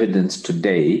more evidence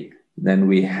today than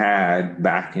we had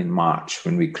back in March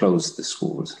when we closed the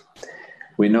schools.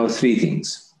 We know three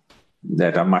things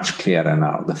that are much clearer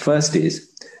now. The first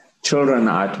is children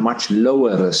are at much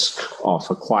lower risk of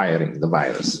acquiring the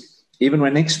virus, even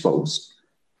when exposed,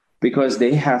 because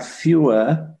they have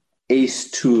fewer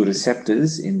ACE2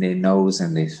 receptors in their nose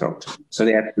and their throat. So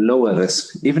they're at lower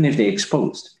risk, even if they're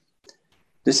exposed.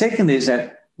 The second is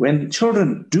that when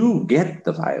children do get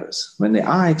the virus, when they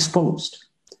are exposed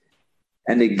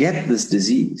and they get this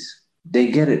disease, they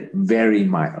get it very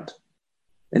mild.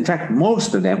 In fact,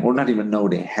 most of them will not even know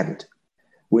they had it.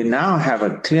 We now have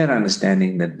a clear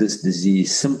understanding that this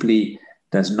disease simply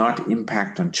does not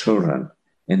impact on children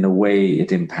in the way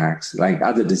it impacts, like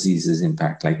other diseases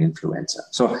impact, like influenza.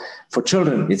 So for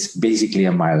children, it's basically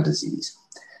a mild disease.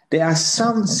 There are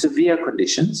some severe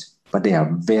conditions, but they are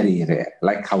very rare,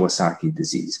 like Kawasaki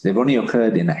disease. They've only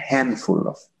occurred in a handful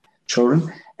of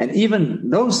children, and even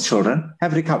those children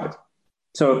have recovered.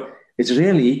 So it's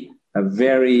really a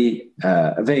very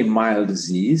mild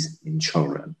disease in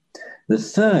children. The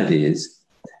third is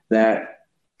that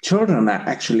children are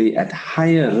actually at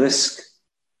higher risk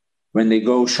when they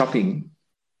go shopping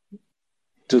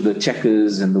to the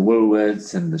Checkers and the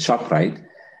Woolworths and the ShopRite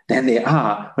than they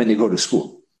are when they go to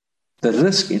school. The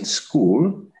risk in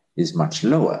school is much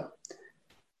lower.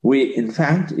 In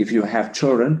fact, if you have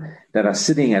children that are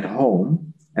sitting at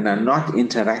home and are not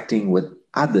interacting with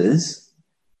others,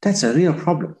 that's a real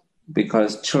problem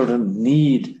because children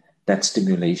need that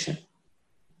stimulation.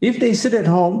 If they sit at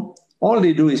home, all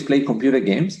they do is play computer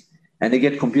games and they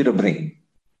get computer brain,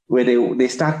 where they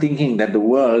start thinking that the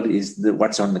world is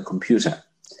what's on the computer.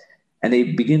 And they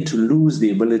begin to lose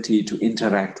the ability to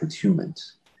interact with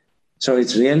humans. So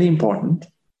it's really important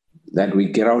that we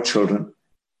get our children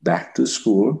back to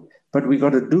school, but we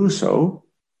got to do so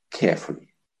carefully.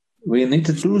 We need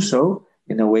to do so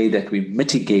in a way that we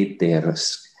mitigate their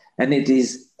risk. And it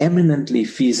is eminently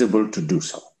feasible to do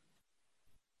so.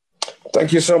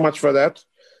 Thank you so much for that.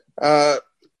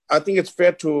 I think it's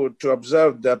fair to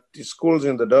observe that the schools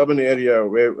in the Durban area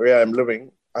where I'm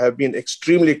living have been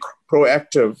extremely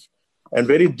proactive and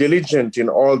very diligent in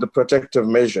all the protective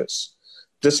measures.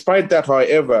 Despite that,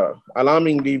 however,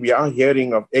 alarmingly, we are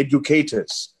hearing of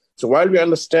educators. So while we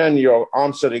understand your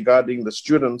answer regarding the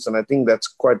students, and I think that's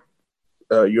quite,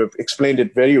 you have explained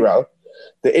it very well,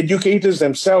 the educators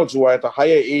themselves who are at a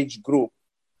higher age group,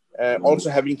 also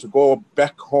having to go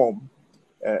back home,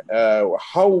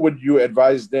 how would you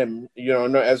advise them? You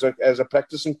know, as a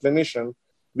practicing clinician,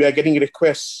 we are getting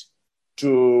requests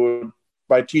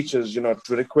by teachers, to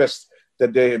request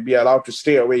that they be allowed to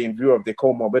stay away in view of their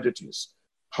comorbidities.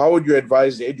 How would you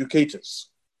advise the educators?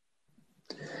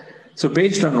 So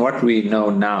based on what we know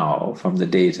now from the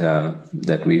data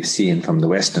that we've seen from the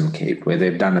Western Cape, where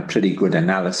they've done a pretty good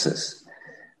analysis,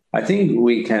 I think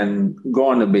we can go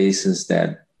on the basis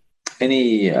that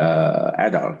any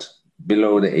adult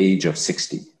below the age of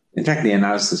 60, in fact, the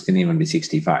analysis can even be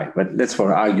 65, but let's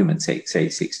for argument's sake say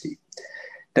 60,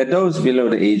 that those below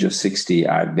the age of 60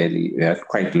 are at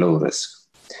quite low risk.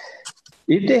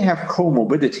 If they have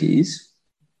comorbidities,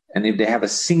 and if they have a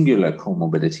singular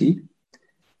comorbidity,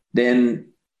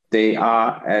 then they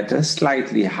are at a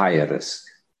slightly higher risk.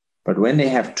 But when they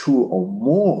have two or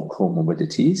more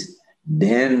comorbidities,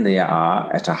 then they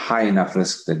are at a high enough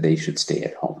risk that they should stay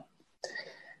at home.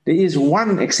 There is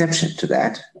one exception to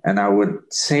that, and I would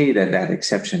say that that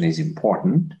exception is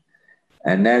important,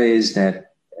 and that is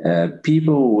that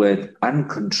people with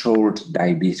uncontrolled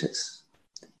diabetes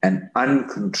and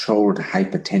uncontrolled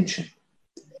hypertension,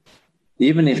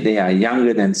 even if they are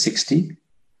younger than 60,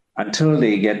 until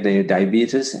they get their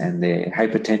diabetes and their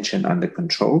hypertension under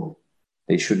control,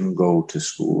 they shouldn't go to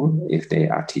school if they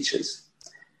are teachers.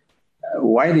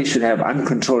 Why they should have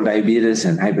uncontrolled diabetes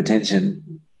and hypertension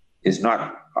is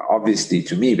not obviously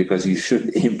to me, because you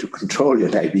should aim to control your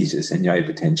diabetes and your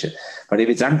hypertension. But if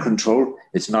it's uncontrolled,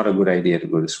 it's not a good idea to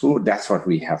go to school. That's what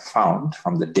we have found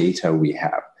from the data we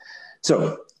have.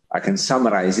 So I can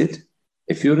summarize it.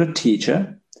 If you're a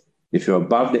teacher, if you're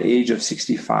above the age of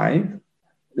 65,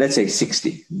 let's say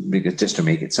 60, because just to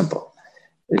make it simple.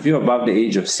 If you're above the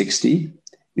age of 60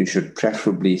 you should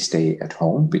preferably stay at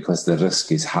home because the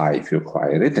risk is high if you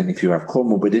acquire it. And if you have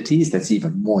comorbidities, that's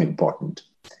even more important.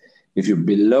 If you're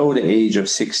below the age of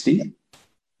 60,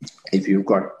 if you've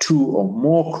got 2 or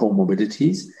more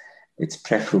comorbidities, it's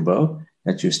preferable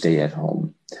that you stay at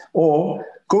home. Or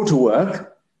go to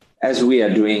work, as we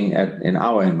are doing in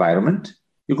our environment.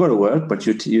 You go to work, but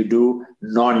you do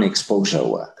non-exposure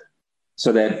work.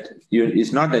 So that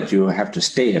it's not that you have to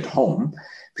stay at home,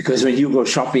 because when you go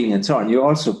shopping and so on, you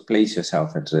also place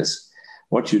yourself at risk.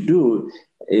 What you do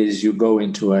is you go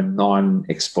into a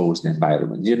non-exposed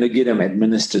environment. You give them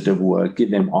administrative work,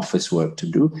 give them office work to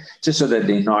do, just so that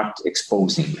they're not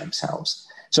exposing themselves.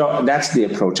 So that's the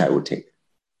approach I would take.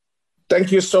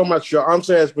 Thank you so much. Your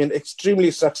answer has been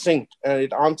extremely succinct, and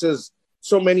it answers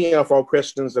so many of our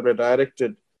questions that were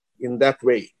directed in that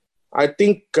way. I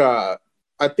think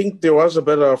there was a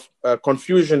bit of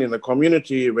confusion in the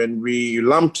community when we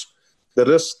lumped the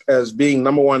risk as being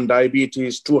number 1,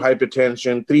 diabetes, 2,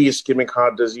 hypertension, 3, ischemic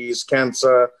heart disease,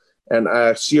 cancer, and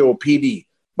COPD.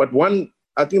 But one,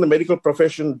 I think the medical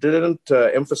profession didn't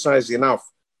emphasize enough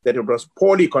that it was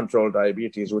poorly controlled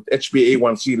diabetes with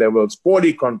HbA1c levels,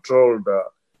 poorly controlled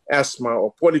asthma,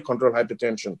 or poorly controlled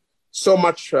hypertension. So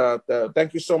much,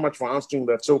 thank you so much for answering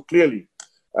that so clearly.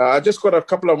 I just got a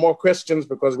couple of more questions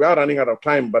because we are running out of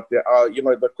time, but there are,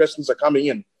 the questions are coming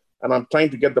in, and I'm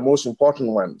trying to get the most important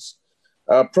ones.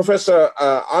 Professor,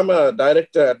 I'm a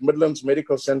director at Midlands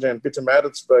Medical Center in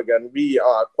Pietermaritzburg, and we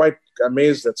are quite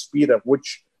amazed at the speed at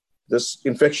which this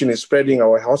infection is spreading.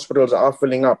 Our hospitals are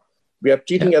filling up. We are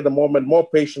treating at the moment more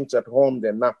patients at home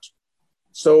than not.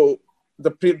 So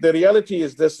the reality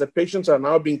is this, that patients are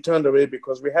now being turned away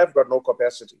because we have got no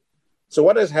capacity. So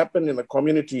what has happened in the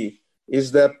community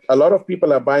is that a lot of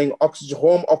people are buying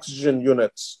home oxygen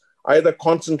units, either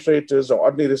concentrators or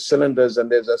ordinary cylinders,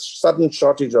 and there's a sudden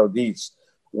shortage of these.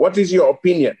 What is your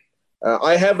opinion?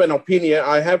 I have an opinion.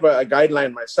 I have a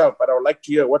guideline myself, but I would like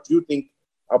to hear what you think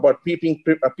about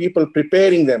people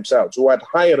preparing themselves who are at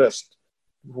high risk,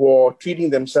 who are treating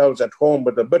themselves at home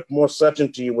with a bit more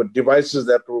certainty, with devices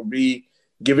that will be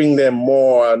giving them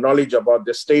more knowledge about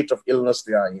the state of illness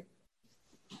they are in.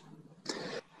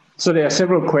 So there are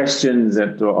several questions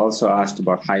that were also asked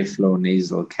about high-flow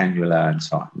nasal cannula and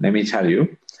so on. Let me tell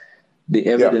you, the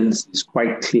evidence is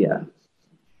quite clear.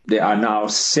 There are now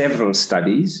several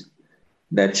studies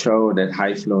that show that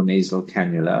high-flow nasal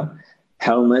cannula,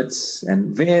 helmets,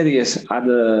 and various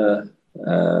other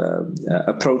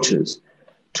approaches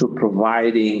to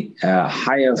providing a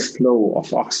higher flow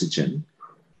of oxygen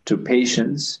to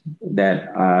patients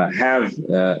that have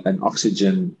an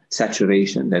oxygen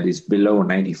saturation that is below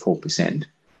 94%.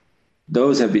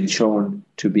 Those have been shown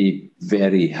to be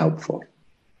very helpful.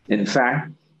 In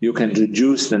fact, you can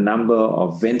reduce the number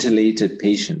of ventilated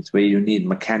patients where you need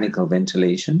mechanical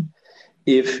ventilation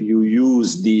if you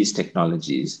use these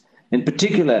technologies. In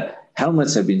particular,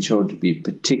 helmets have been shown to be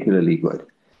particularly good.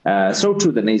 So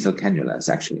too the nasal cannulas,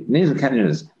 actually. Nasal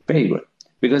cannulas, very good,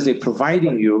 because they're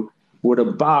providing you with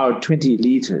about 20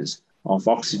 liters of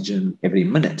oxygen every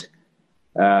minute,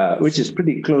 which is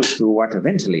pretty close to what a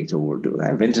ventilator will do.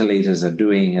 Ventilators are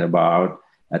doing about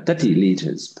 30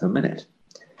 liters per minute.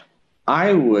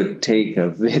 I would take a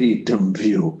very dim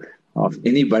view of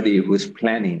anybody who's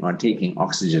planning on taking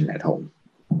oxygen at home.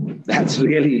 That's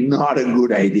really not a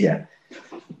good idea.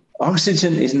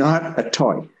 Oxygen is not a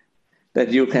toy that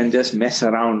you can just mess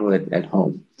around with at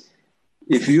home.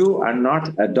 If you are not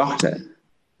a doctor,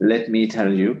 let me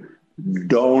tell you,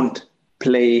 don't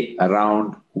play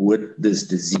around with this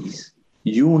disease.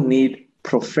 You need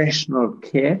professional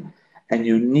care, and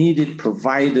you need it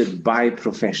provided by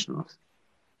professionals.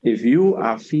 If you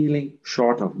are feeling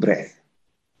short of breath,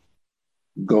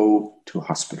 go to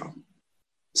hospital.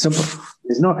 Simple.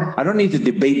 I don't need to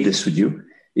debate this with you.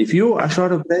 If you are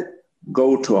short of breath,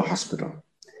 go to a hospital.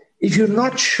 If you're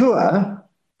not sure,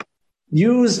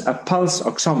 use a pulse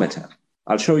oximeter.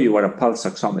 I'll show you what a pulse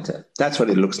oximeter, that's what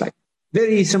it looks like.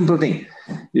 Very simple thing.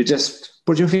 You just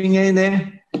put your finger in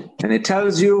there and it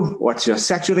tells you what's your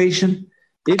saturation.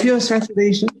 If your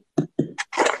saturation is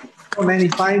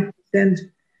 95%,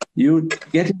 you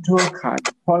get into a car,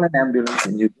 call an ambulance,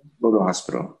 and you go to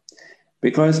hospital.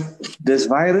 Because this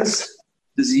virus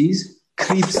disease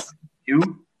creeps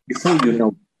you before you know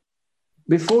it.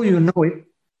 Before you know it,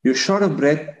 you're short of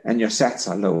breath and your sats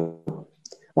are low.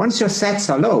 Once your sats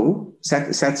are low,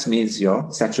 sats means your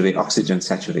oxygen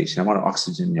saturation, amount of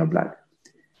oxygen in your blood.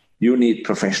 You need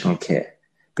professional care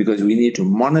because we need to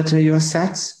monitor your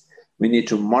sats. We need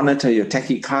to monitor your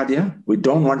tachycardia. We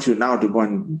don't want you now to go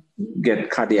and get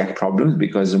cardiac problems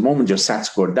because the moment your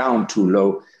sats go down too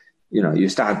low, you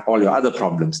start, all your other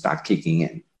problems start kicking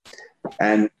in.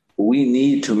 And we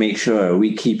need to make sure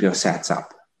we keep your sats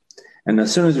up. And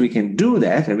as soon as we can do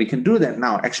that, and we can do that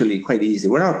now actually quite easy,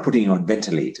 without putting on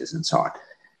ventilators and so on.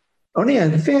 Only a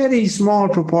very small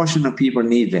proportion of people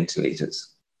need ventilators.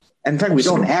 In fact, we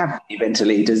don't have any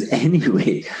ventilators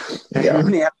anyway. We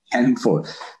only have a handful.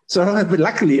 So but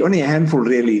luckily, only a handful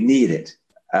really need it.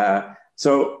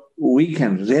 So we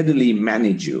can readily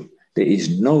manage you. There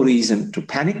is no reason to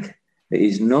panic. There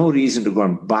is no reason to go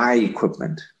and buy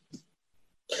equipment.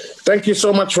 Thank you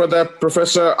so much for that,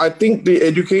 Professor. I think the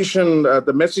education,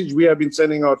 the message we have been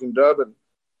sending out in Durban,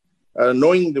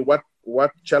 knowing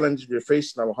what challenge we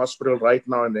face in our hospital right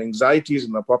now and the anxieties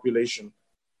in the population,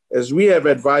 as we have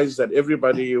advised that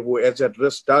everybody who is at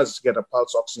risk does get a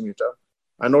pulse oximeter.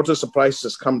 I notice the price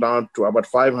has come down to about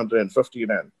 550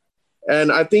 rand.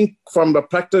 And I think from the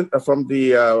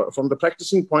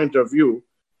practicing point of view,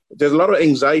 there's a lot of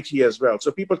anxiety as well.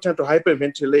 So people tend to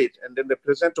hyperventilate and then they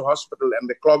present to hospital and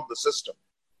they clog the system.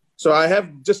 So I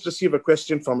have just received a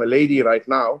question from a lady right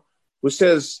now who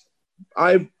says,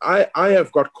 I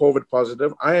have got COVID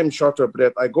positive. I am short of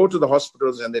breath. I go to the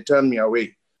hospitals and they turn me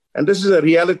away. And this is a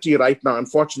reality right now,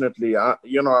 unfortunately.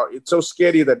 It's so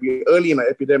scary that we're early in an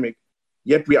epidemic,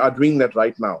 yet we are doing that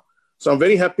right now. So I'm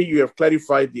very happy you have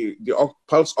clarified the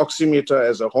pulse oximeter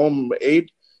as a home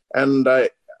aid. And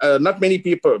not many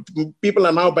people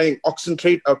are now buying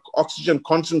oxygen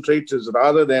concentrators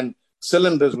rather than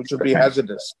cylinders, which would be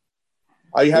hazardous.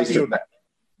 Are you happy with that?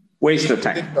 Waste of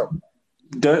time.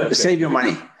 Save your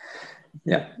money.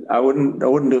 Yeah, I wouldn't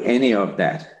do any of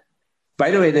that. By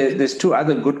the way, there's two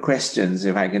other good questions,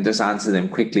 if I can just answer them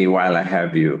quickly while I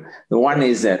have you. The one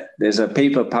is that there's a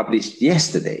paper published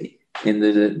yesterday in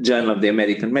the Journal of the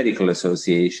American Medical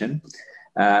Association.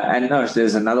 And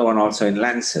there's another one also in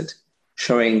Lancet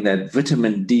showing that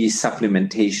vitamin D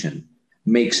supplementation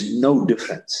makes no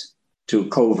difference to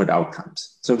COVID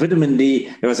outcomes. So vitamin D,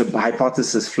 there was a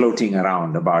hypothesis floating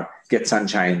around about get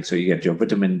sunshine so you get your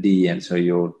vitamin D and so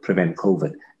you'll prevent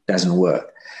COVID. Doesn't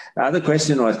work. The other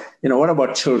question was, what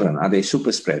about children? Are they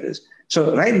super spreaders?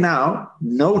 So right now,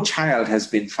 no child has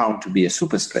been found to be a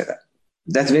super spreader.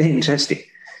 That's very interesting.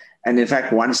 And in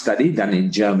fact, one study done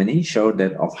in Germany showed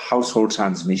that of household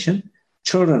transmission,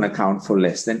 children account for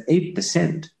less than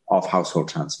 8% of household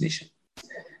transmission.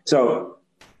 So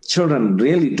children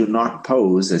really do not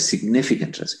pose a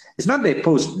significant risk. It's not they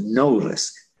pose no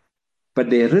risk, but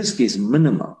their risk is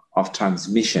minimal of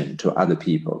transmission to other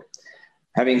people.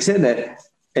 Having said that,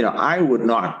 I would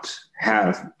not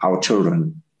have our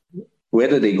children,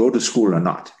 whether they go to school or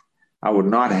not, I would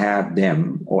not have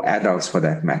them, or adults for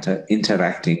that matter,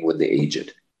 interacting with the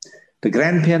aged. The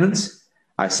grandparents,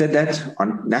 I said that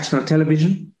on national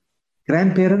television,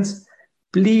 grandparents,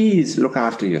 please look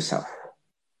after yourself.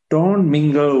 Don't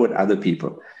mingle with other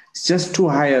people. It's just too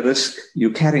high a risk.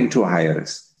 You're carrying too high a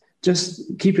risk.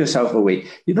 Just keep yourself away.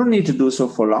 You don't need to do so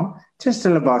for long, just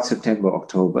till about September,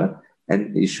 October,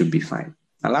 and you should be fine.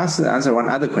 I'll answer one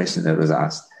other question that was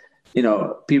asked.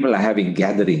 People are having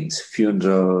gatherings,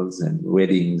 funerals and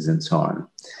weddings and so on.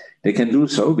 They can do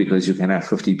so because you can have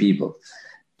 50 people.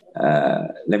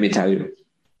 Let me tell you,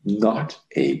 not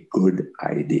a good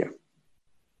idea.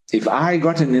 If I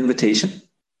got an invitation,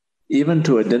 even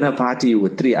to a dinner party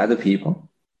with 3 other people,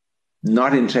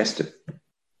 not interested.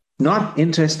 Not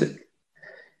interested.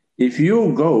 If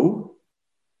you go,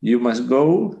 you must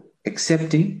go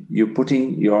accepting you're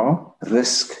putting your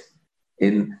risk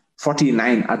in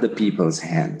 49 other people's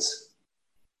hands.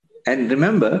 And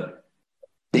remember,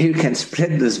 they can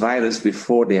spread this virus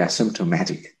before they are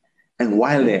symptomatic and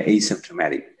while they're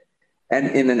asymptomatic. And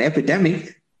in an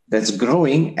epidemic that's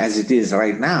growing as it is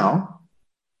right now,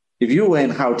 if you were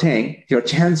in Gauteng, your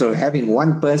chance of having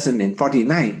one person in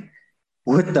 49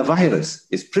 with the virus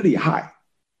is pretty high.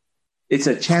 It's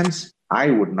a chance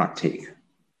I would not take.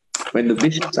 When the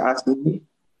bishops asked me,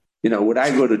 would I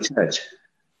go to church?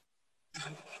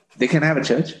 They can have a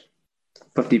church,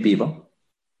 50 people.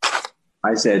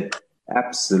 I said,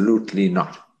 absolutely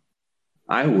not.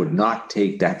 I would not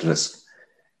take that risk.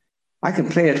 I can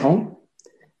pray at home.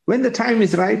 When the time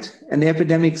is right and the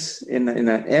epidemic's in an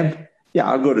ebb,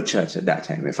 I'll go to church at that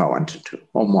time if I wanted to,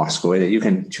 or mosque, or you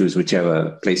can choose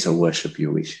whichever place of worship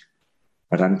you wish.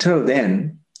 But until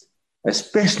then,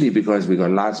 especially because we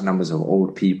got large numbers of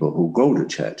old people who go to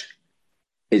church,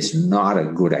 it's not a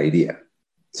good idea.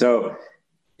 So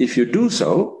if you do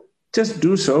so, just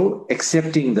do so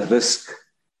accepting the risk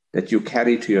that you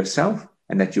carry to yourself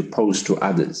and that you pose to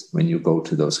others when you go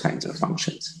to those kinds of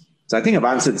functions. So I think I've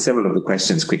answered several of the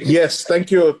questions quickly. Yes,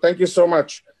 thank you. Thank you so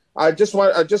much. I just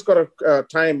got a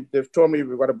time. They've told me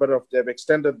they've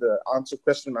extended the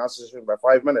question and answer session by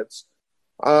 5 minutes.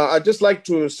 I'd just like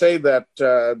to say that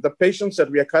the patients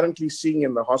that we are currently seeing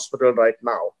in the hospital right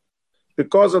now,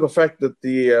 because of the fact that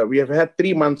we have had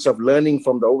 3 months of learning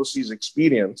from the overseas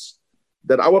experience,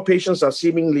 that our patients are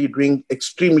seemingly doing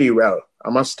extremely well.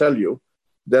 I must tell you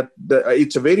that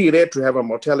it's very rare to have a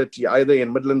mortality either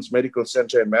in Midlands Medical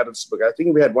Center in Maritzburg. I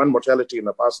think we had one mortality in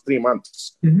the past 3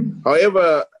 months. Mm-hmm.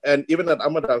 However, and even at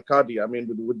Ahmad Al-Qadi, I mean,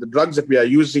 with the drugs that we are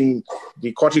using,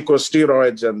 the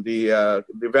corticosteroids and the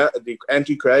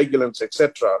anticoagulants,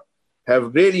 etc.,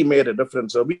 have really made a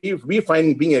difference. So we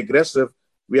find being aggressive.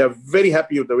 We are very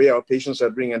happy with the way our patients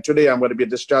are doing. And today I'm going to be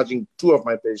discharging 2 of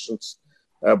my patients.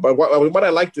 But what I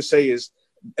like to say is,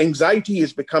 anxiety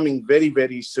is becoming very,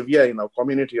 very severe in our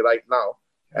community right now.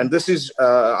 And this is,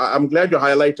 I'm glad you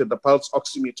highlighted the pulse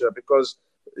oximeter, because,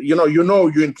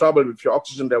 you're in trouble if your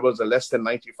oxygen levels are less than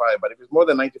 95. But if it's more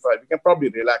than 95, you can probably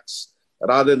relax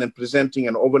rather than presenting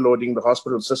and overloading the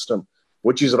hospital system,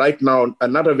 which is right now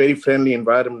not a very friendly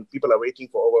environment. People are waiting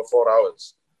for over 4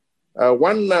 hours.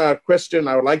 One question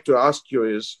I would like to ask you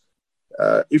is,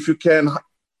 if you can,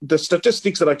 the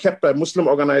statistics that are kept by Muslim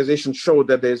organizations show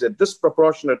that there's a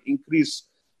disproportionate increase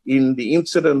in the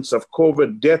incidence of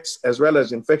COVID deaths as well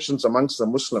as infections amongst the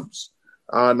Muslims.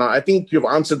 Now, I think you've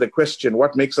answered the question,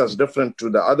 what makes us different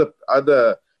to the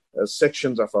other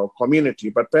sections of our community?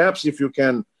 But perhaps if you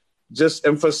can just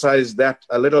emphasize that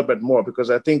a little bit more, because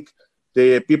I think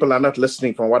the people are not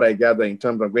listening from what I gather in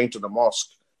terms of going to the mosque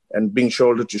and being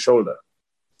shoulder to shoulder.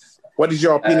 What is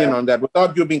your opinion on that,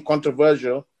 without you being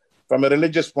controversial, from a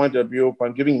religious point of view,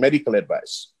 on giving medical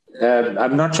advice?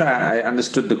 I'm not sure I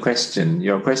understood the question.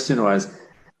 Your question was,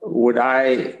 would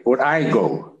I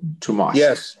go to mosque?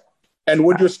 Yes. And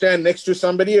would you stand next to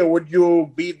somebody, or would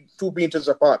you be 2 meters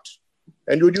apart?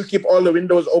 And would you keep all the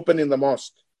windows open in the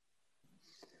mosque?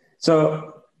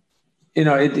 So,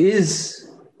 it is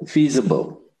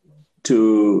feasible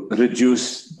to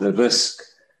reduce the risk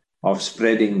of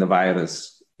spreading the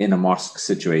virus in a mosque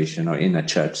situation or in a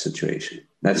church situation.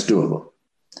 That's doable.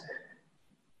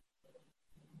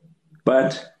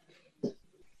 But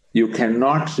you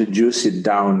cannot reduce it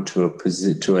down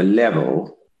to a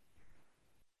level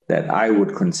that I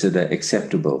would consider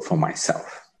acceptable for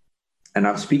myself. And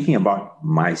I'm speaking about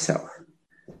myself.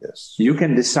 Yes. You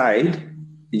can decide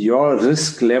your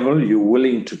risk level you're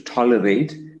willing to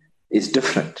tolerate is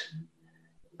different.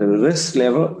 The risk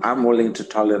level I'm willing to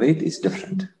tolerate is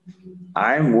different.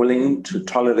 I'm willing to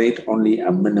tolerate only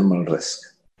a minimal risk.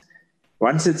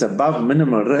 Once it's above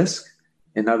minimal risk,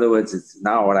 in other words, it's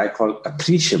now what I call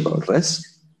appreciable risk,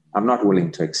 I'm not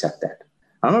willing to accept that.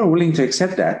 I'm not willing to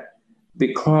accept that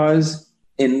because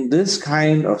in this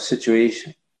kind of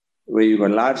situation where you've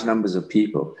got large numbers of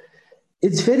people,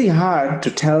 it's very hard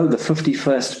to tell the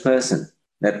 51st person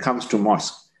that comes to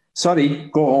mosque, sorry,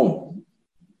 go home.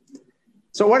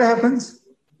 So what happens?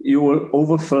 You will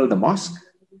overfill the mosque.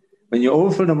 When you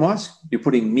overfill the mosque, you're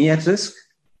putting me at risk,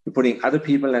 you're putting other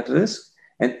people at risk,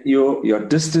 and your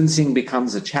distancing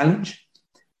becomes a challenge.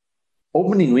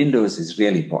 Opening windows is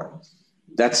really important.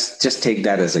 Just take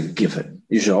that as a given.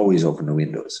 You should always open the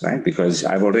windows, right? Because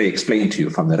I've already explained to you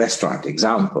from the restaurant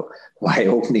example why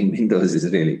opening windows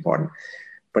is really important.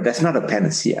 But that's not a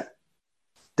panacea.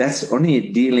 That's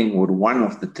only dealing with one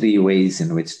of the 3 ways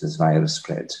in which this virus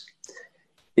spreads.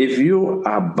 If you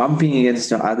are bumping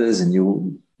against others and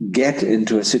you get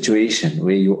into a situation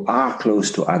where you are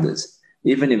close to others,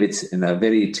 even if it's in a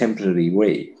very temporary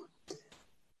way,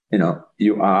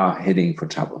 you are heading for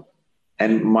trouble.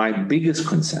 And my biggest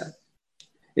concern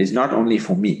is not only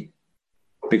for me,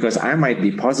 because I might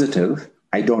be positive,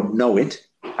 I don't know it,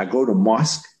 I go to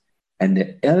mosque, and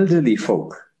the elderly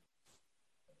folk,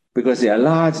 because there are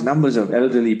large numbers of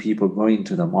elderly people going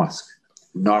to the mosque,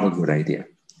 not a good idea.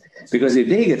 Because if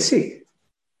they get sick,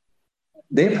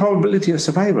 their probability of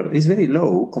survival is very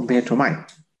low compared to mine.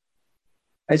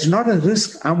 It's not a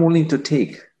risk I'm willing to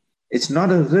take. It's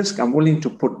not a risk I'm willing to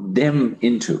put them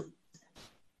into.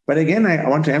 But again, I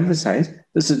want to emphasize,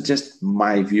 this is just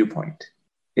my viewpoint.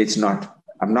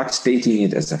 I'm not stating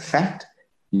it as a fact.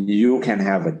 You can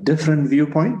have a different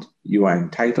viewpoint. You are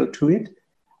entitled to it.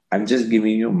 I'm just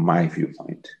giving you my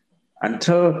viewpoint.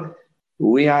 Until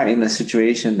we are in a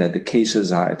situation that the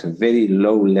cases are at a very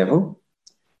low level,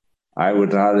 I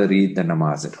would rather read the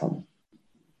namaz at home.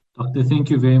 Doctor, thank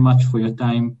you very much for your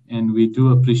time. And we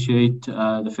do appreciate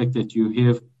the fact that you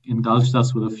have indulged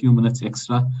us with a few minutes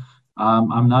extra.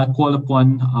 I'm now call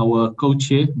upon our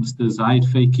co-chair, Mr. Zaid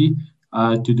Faiki,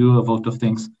 to do a vote of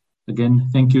thanks. Again,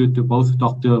 thank you to both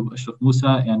Dr. Ashraf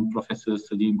Musa and Professor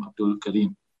Salim Abdool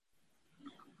Karim.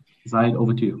 Zaid,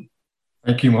 over to you.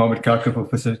 Thank you, Mohammed Kaka, for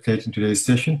facilitating today's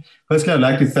session. Firstly, I'd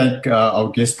like to thank our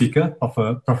guest speaker,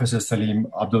 Professor Salim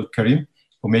Abdool Karim,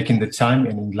 for making the time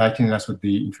and enlightening us with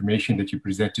the information that you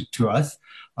presented to us.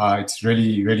 It's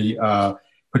really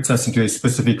puts us into a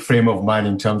specific frame of mind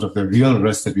in terms of the real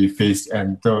risks that we face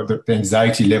and the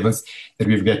anxiety levels that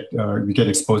we get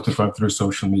exposed to through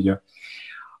social media.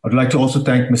 I'd like to also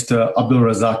thank Mr. Abdul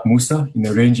Razak Musa in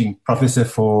arranging Professor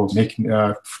for making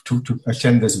to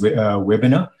attend this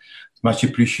webinar. Much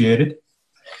appreciated.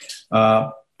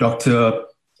 Dr.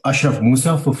 Ashraf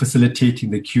Musa for facilitating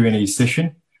the Q&A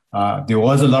session. There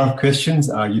was a lot of questions.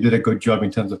 You did a good job in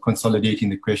terms of consolidating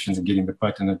the questions and getting the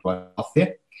pertinent ones out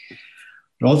there.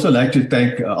 I'd also like to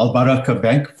thank Al Baraka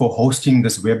Bank for hosting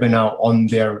this webinar on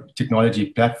their technology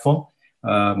platform.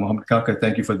 Mohammed Kaka,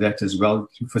 thank you for that as well,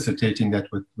 facilitating that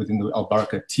within the Al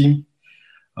Baraka team.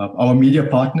 Our media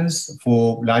partners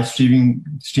for live streaming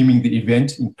the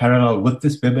event in parallel with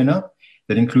this webinar.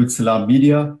 That includes Salam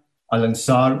Media, Al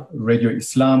Ansar, Radio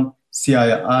Islam,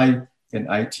 CII, and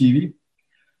ITV.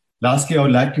 Lastly, I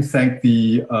would like to thank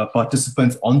the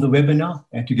participants on the webinar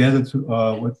and together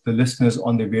with the listeners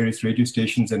on the various radio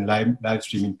stations and live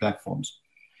streaming platforms.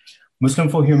 Muslim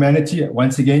for Humanity,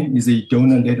 once again, is a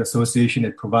donor-led association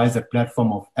that provides a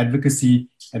platform of advocacy,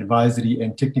 advisory,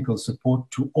 and technical support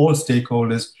to all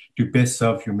stakeholders to best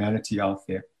serve humanity out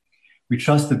there. We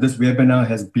trust that this webinar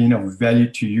has been of value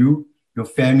to you, your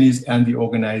families, and the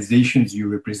organizations you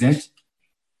represent.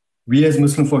 We as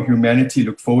Muslim for Humanity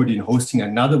look forward in hosting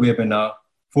another webinar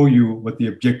for you with the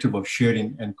objective of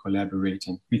sharing and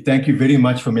collaborating. We thank you very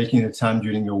much for making the time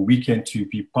during your weekend to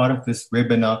be part of this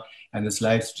webinar and this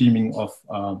live streaming of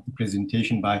the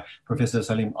presentation by Professor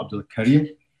Salim Abdool Karim.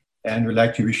 And we'd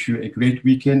like to wish you a great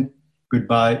weekend.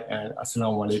 Goodbye and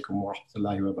assalamu alaikum wa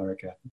rahmatullahi wa barakatuh.